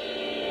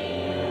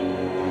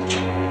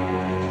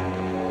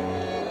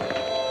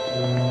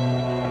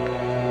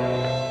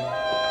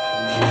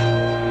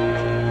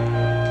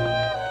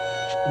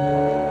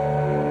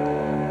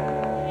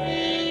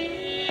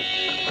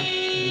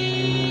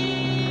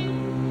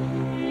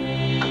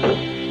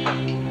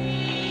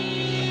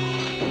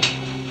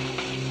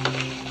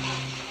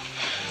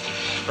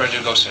 Where do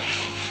you go, sir?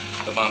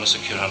 The bomb is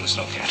secure on the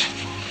Snowcat.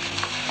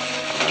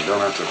 I don't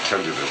have to tell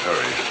you to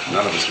hurry.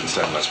 None of us can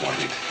stand much more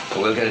heat. But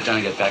we'll get it done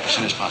and get back as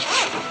soon as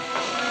possible.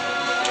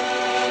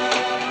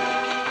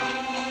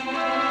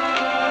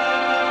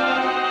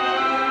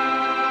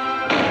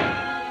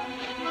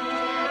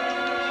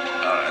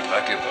 All right,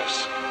 back in,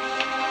 boss.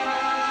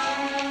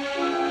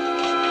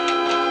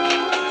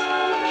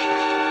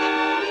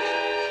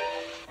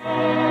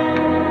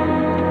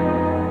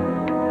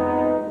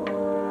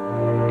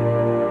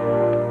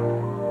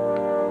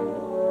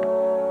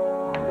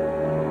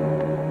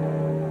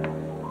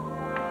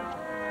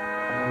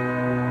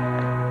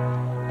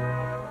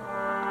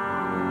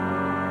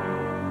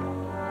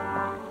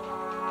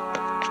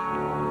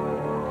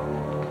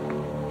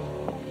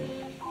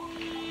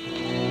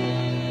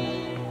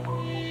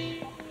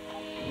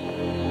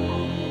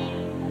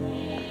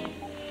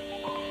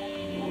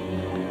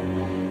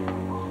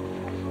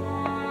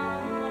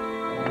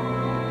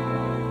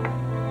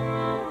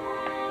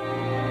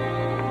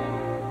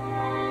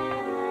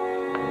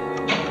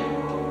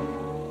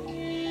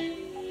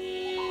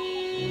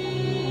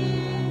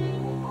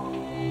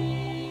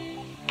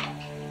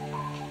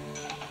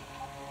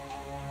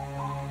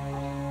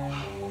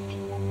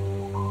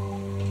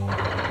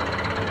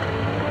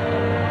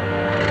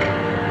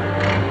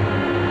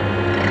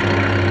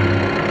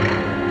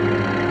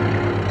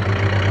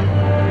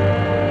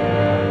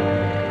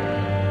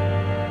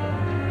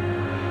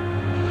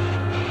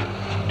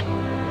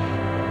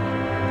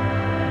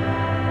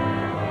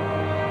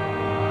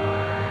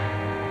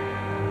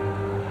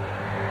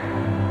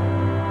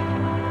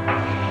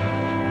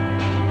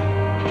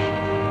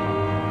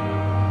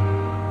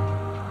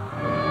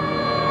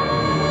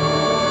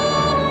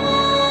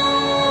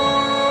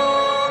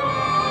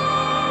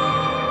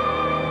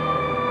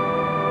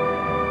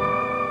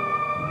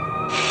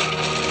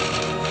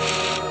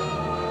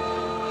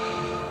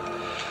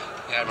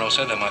 Admiral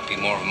said there might be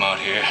more of them out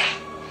here.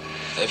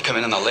 They've come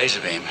in on the laser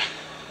beam.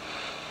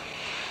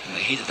 And the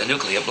heat of the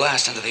nuclear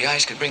blast under the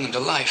ice could bring them to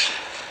life.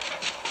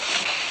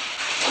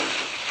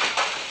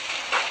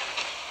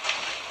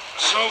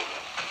 So,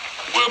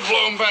 we'll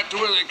blow them back to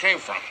where they came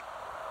from.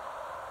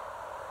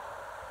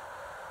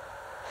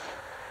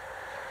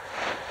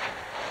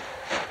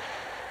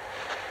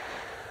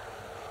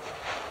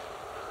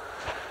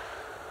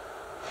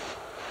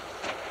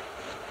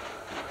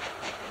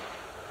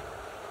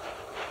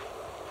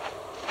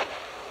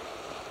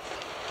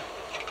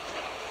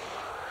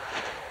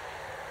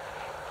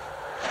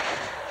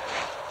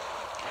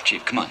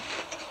 Chief, come on.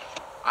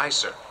 Aye,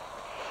 sir.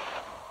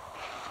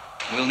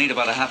 We'll need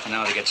about a half an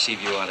hour to get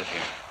Seaview out of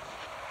here.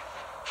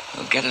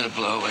 We'll get it a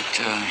blow at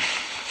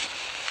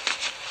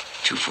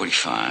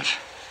 2:45.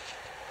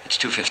 It's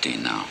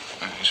 2:15 now.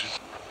 Aye, sir.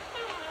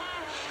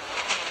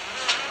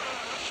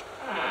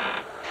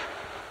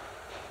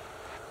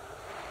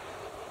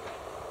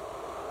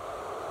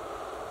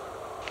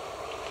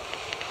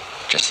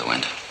 Just the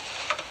wind.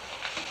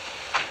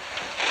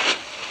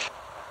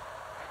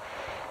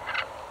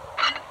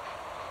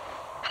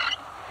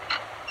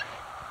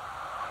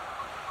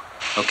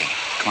 Okay,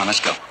 come on, let's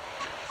go.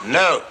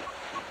 No.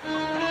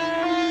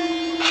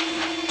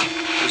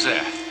 Who's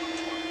there?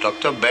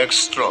 Dr.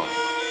 Bergstrom.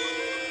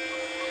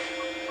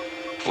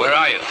 Where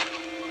are you?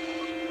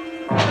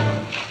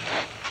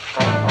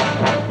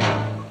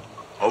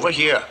 Over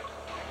here.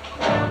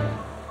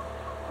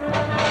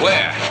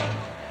 Where?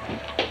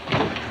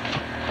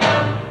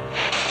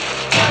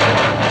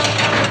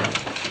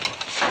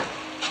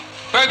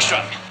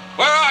 Bergstrom,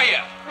 where are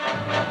you?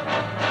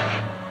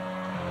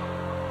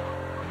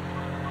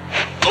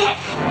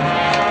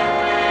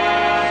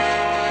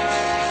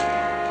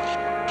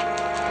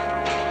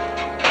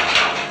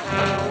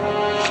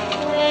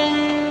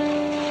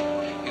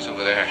 He's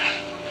over there.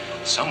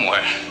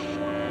 Somewhere.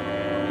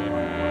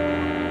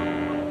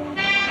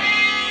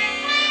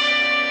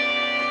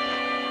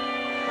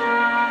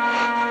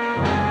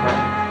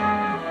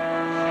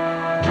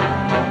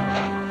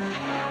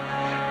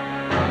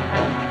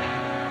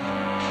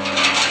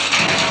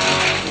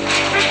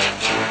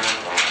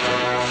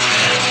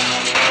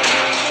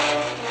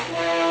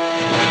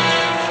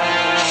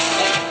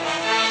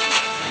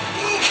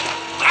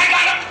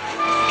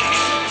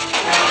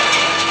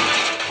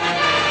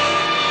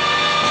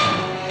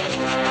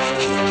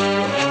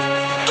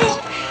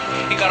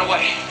 He got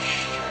away.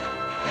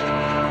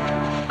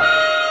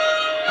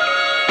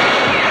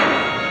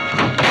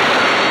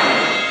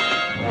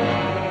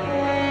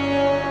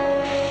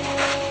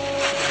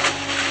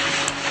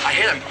 I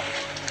hit him.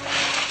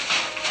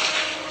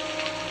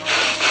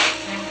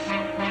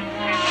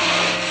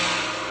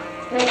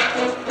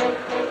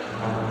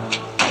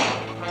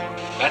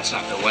 That's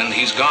not the wind.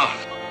 He's gone.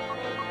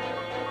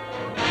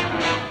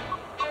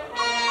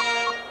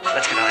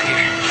 Let's get out of here.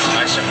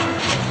 Aye, sir.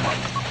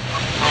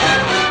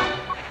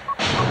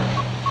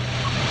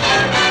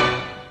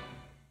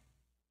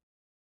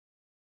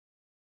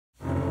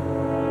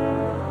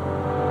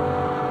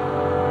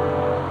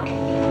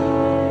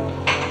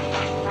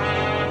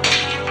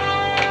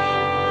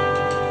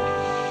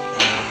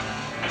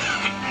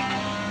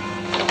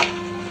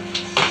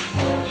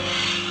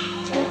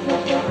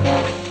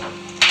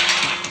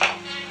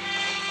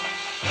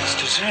 It's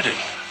deserted.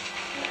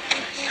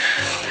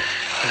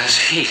 There's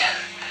heat.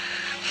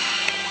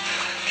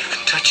 You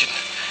can touch it.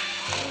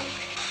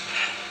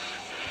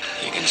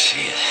 You can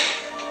see it.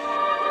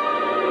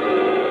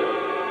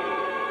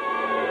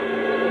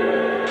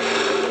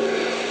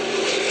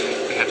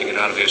 We have to get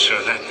out of here,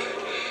 sir.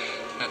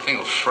 That thing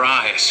will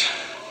fry us.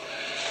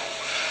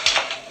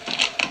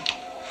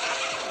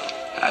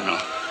 Admiral.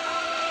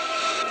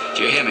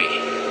 Do you hear me?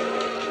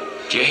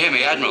 Do you hear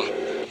me, Admiral?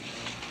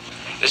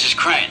 This is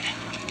Crane.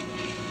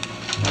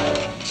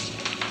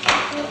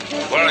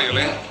 Where are you,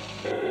 Lee?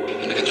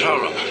 In the control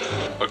room.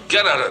 Well,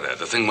 get out of there.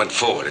 The thing went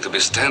forward. It could be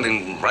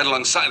standing right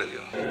alongside of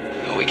you.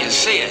 Oh, we can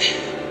see it.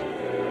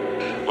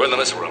 We're in the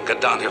missile room. Get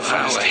down here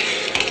fast. Away.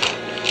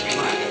 Come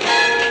on.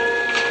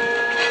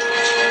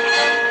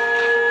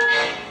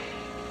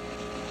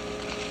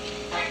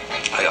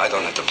 I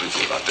don't have to brief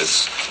you about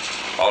this.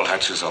 All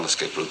hatches, all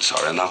escape routes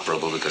are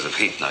inoperable because of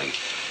heat. Now,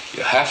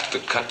 you have to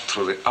cut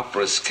through the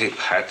upper escape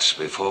hatch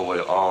before we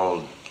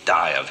all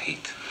die of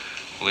heat.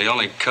 Well, the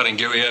only cutting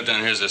gear we have down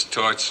here is this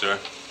torch, sir.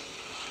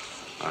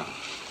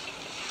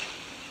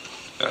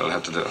 That'll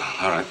have to do.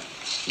 All right.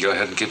 Go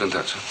ahead and keep in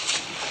touch.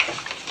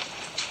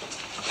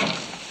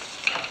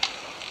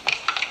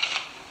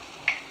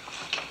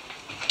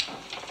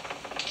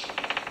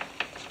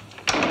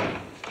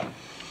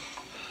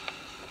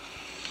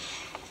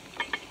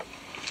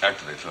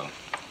 Activate, Phil.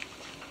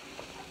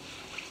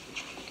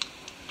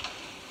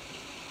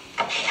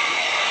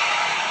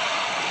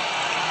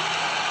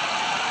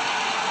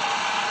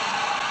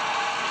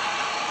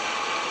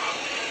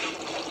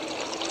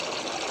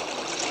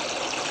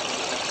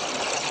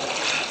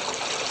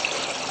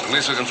 At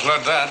least we can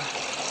flood that.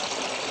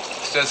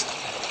 It's just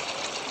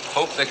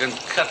hope they can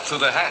cut through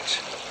the hatch.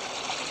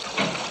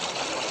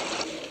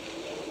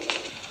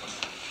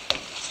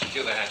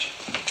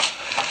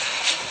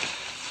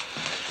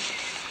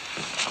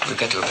 We've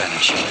got to abandon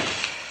ship.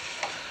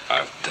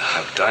 I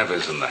have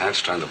divers in the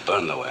hatch trying to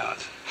burn their way out.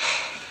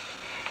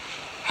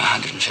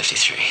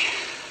 153.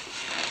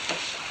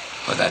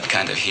 With that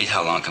kind of heat,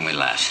 how long can we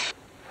last?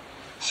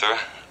 Sir,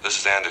 this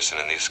is Anderson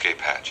in the escape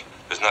hatch.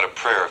 There's not a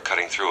prayer of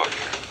cutting through up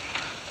here.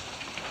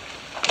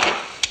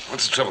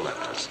 What's the trouble,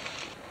 Andrews?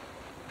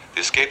 The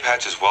escape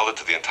hatch is welded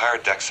to the entire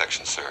deck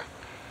section, sir.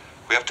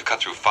 We have to cut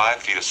through 5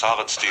 feet of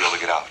solid steel to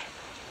get out.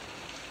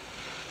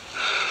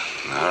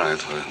 All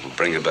right, we'll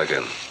bring you back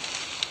in.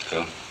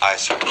 Phil? Aye,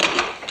 sir.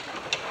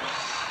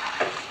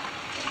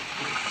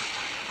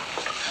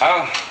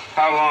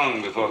 How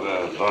long before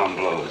the bomb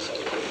blows?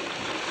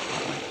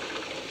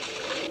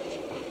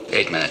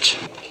 8 minutes.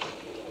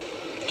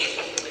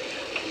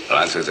 Well,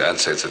 I'd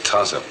say it's a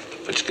toss-up.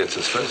 Which gets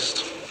us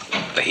first?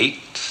 The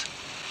heat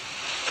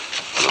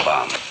or the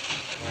bomb?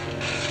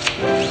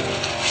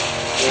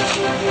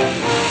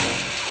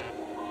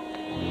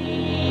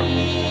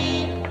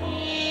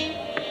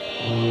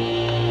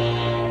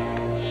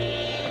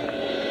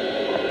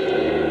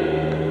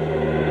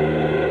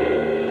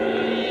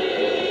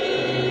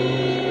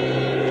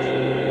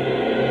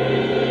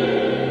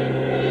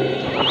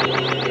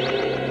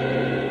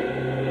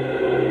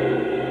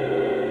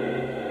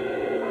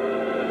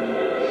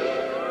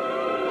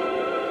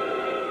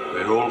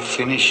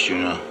 Finished, you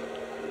know.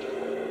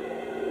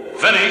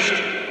 Finished?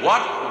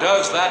 What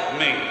does that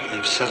mean?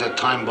 They've set a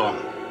time bomb.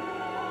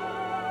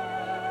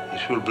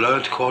 It will blow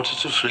at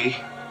 2:45.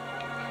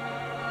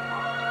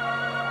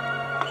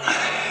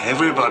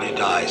 Everybody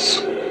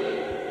dies,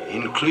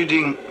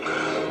 including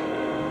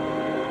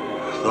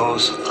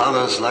those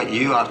others like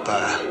you out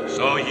there.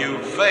 So you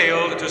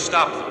failed to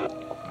stop them?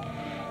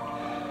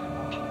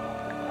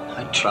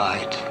 I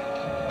tried.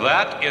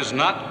 That is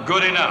not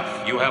good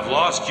enough. You have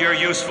lost your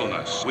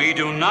usefulness. We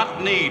do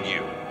not need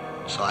you.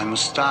 So I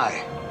must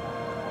die.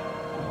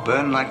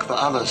 Burn like the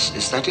others,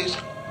 is that it?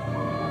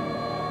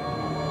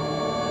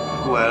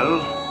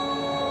 Well,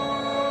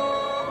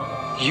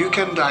 you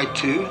can die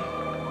too.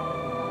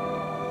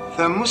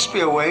 There must be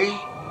a way.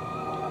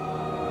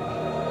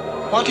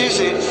 What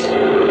is it?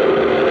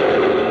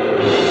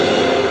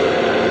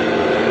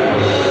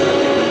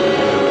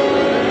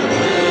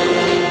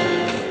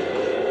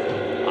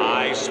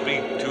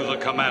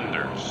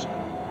 Commanders,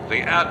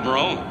 the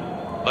Admiral,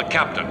 the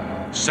Captain,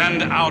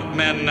 send out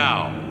men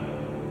now.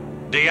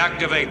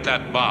 Deactivate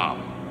that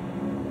bomb.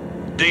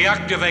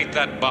 Deactivate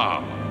that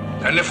bomb.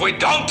 And if we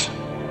don't?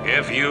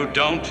 If you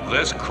don't,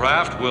 this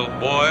craft will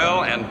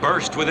boil and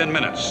burst within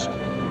minutes.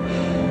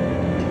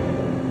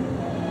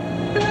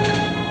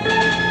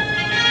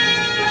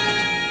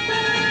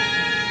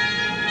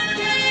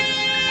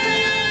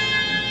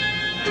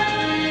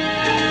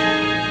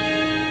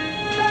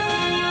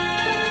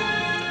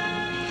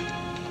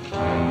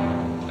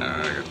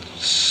 I got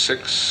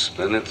 6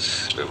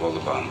 minutes before the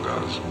bomb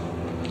goes.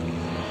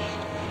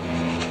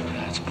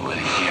 It's boiling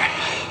here.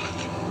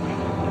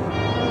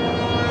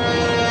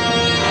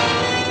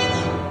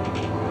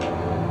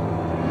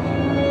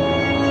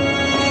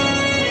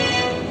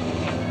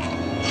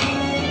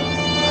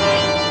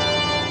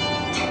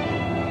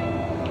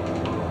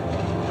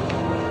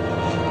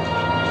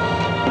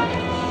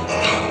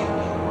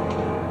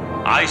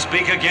 I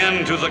speak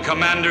again to the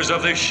commanders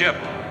of this ship.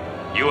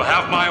 You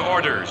have my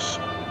orders.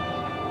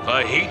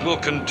 The heat will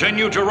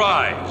continue to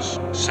rise.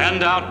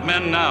 Send out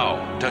men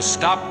now to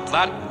stop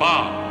that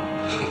bomb.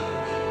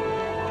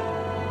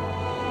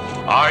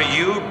 Are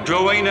you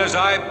doing as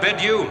I bid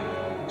you?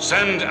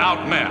 Send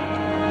out men.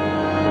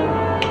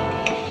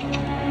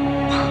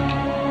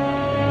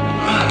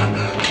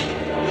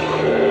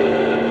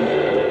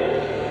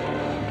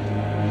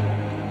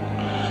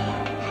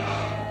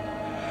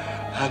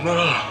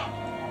 Admiral,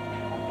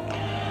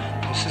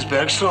 this is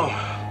Bergstrom.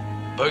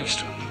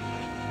 Bergstrom?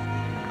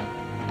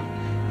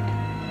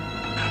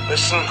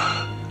 Listen.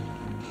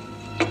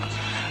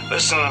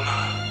 Listen.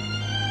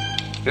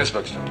 Yes,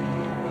 Bergstrom.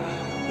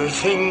 The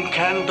thing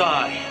can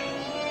die.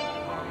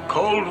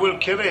 Cold will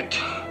kill it.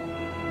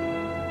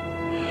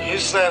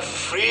 Is there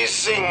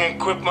freezing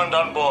equipment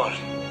on board?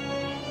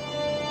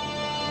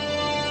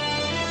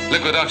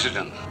 Liquid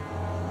oxygen.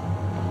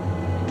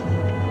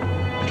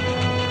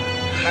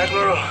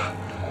 Admiral,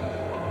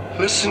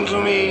 listen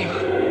to me.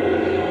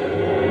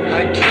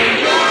 I tell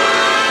you.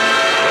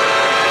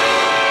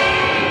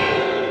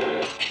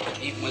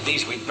 Even with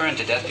these, we'd burn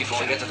to death before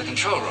we get to the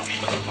control room.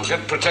 Well,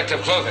 get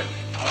protective clothing.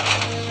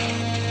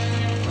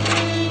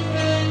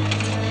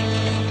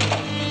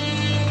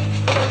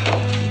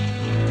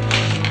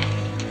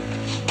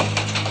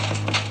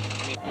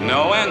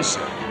 No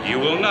answer. You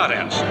will not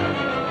answer.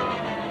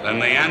 Then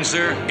the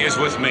answer is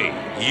with me.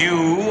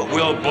 You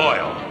will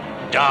boil.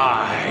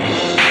 Die.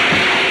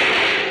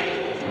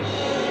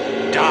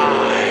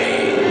 Die.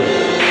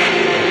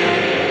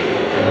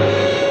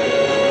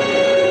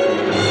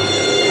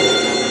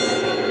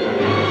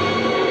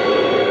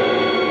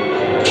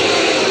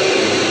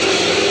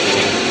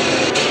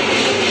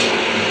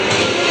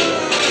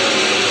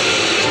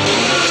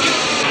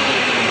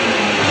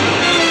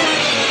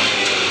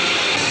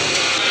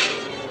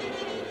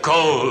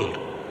 Gold.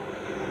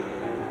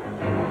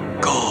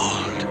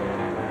 Gold.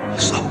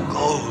 Some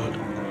gold.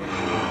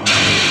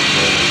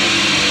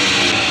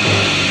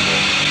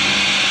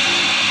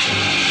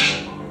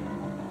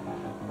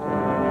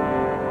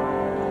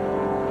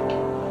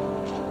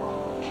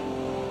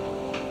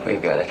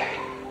 We've got it.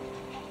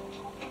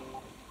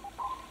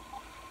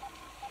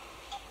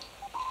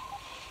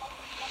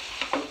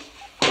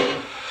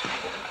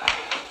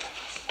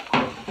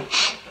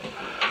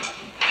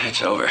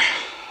 It's over.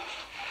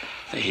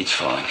 The heat's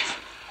falling.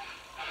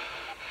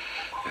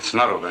 It's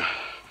not over.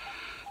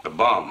 The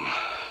bomb.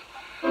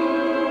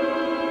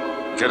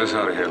 Get us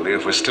out of here, Lee,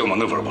 if we're still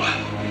maneuverable.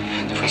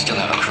 And if we still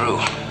have a crew.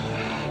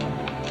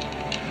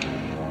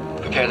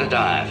 Prepare to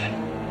dive.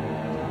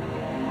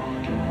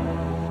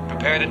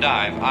 Prepare to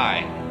dive.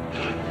 Aye.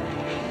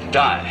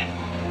 Dive.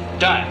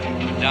 Dive.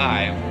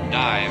 Dive.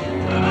 Dive.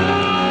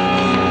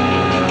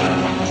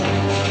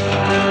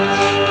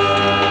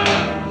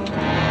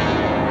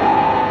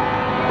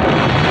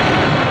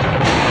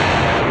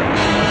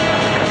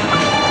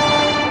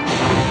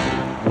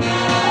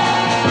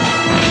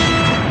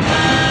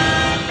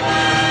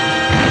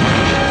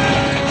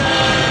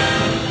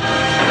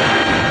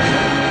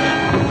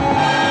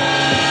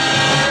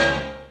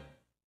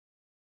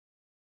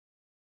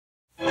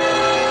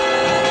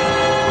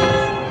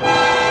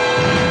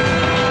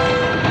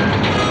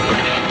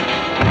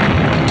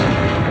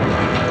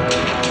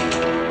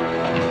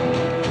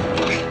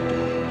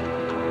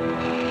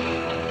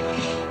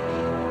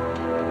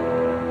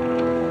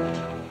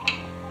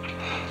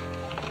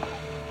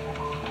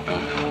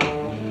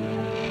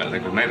 I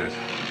think we made it.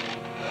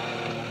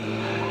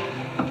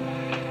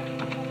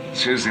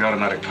 Let's use the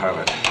automatic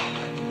pilot.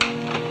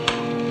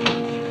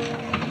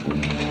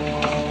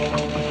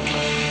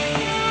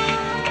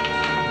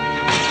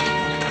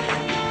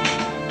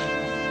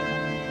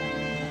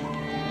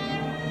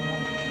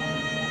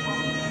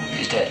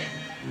 He's dead.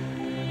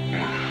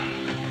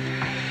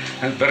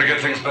 I'd better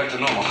get things back to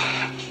normal.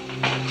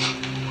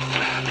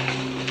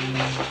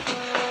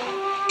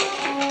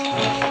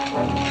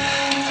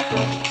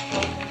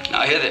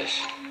 Now hear this.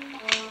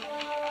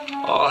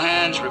 All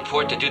hands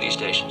report to duty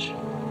stations.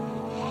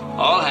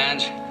 All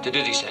hands to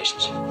duty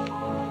stations.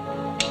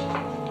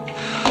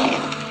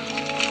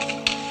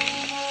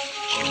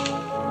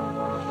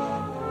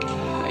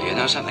 You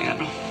know something,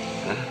 Admiral?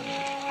 Huh?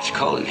 It's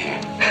cold in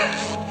here.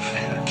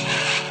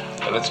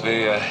 Well, let's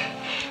be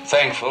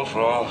thankful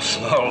for all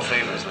small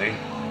favors, Lee.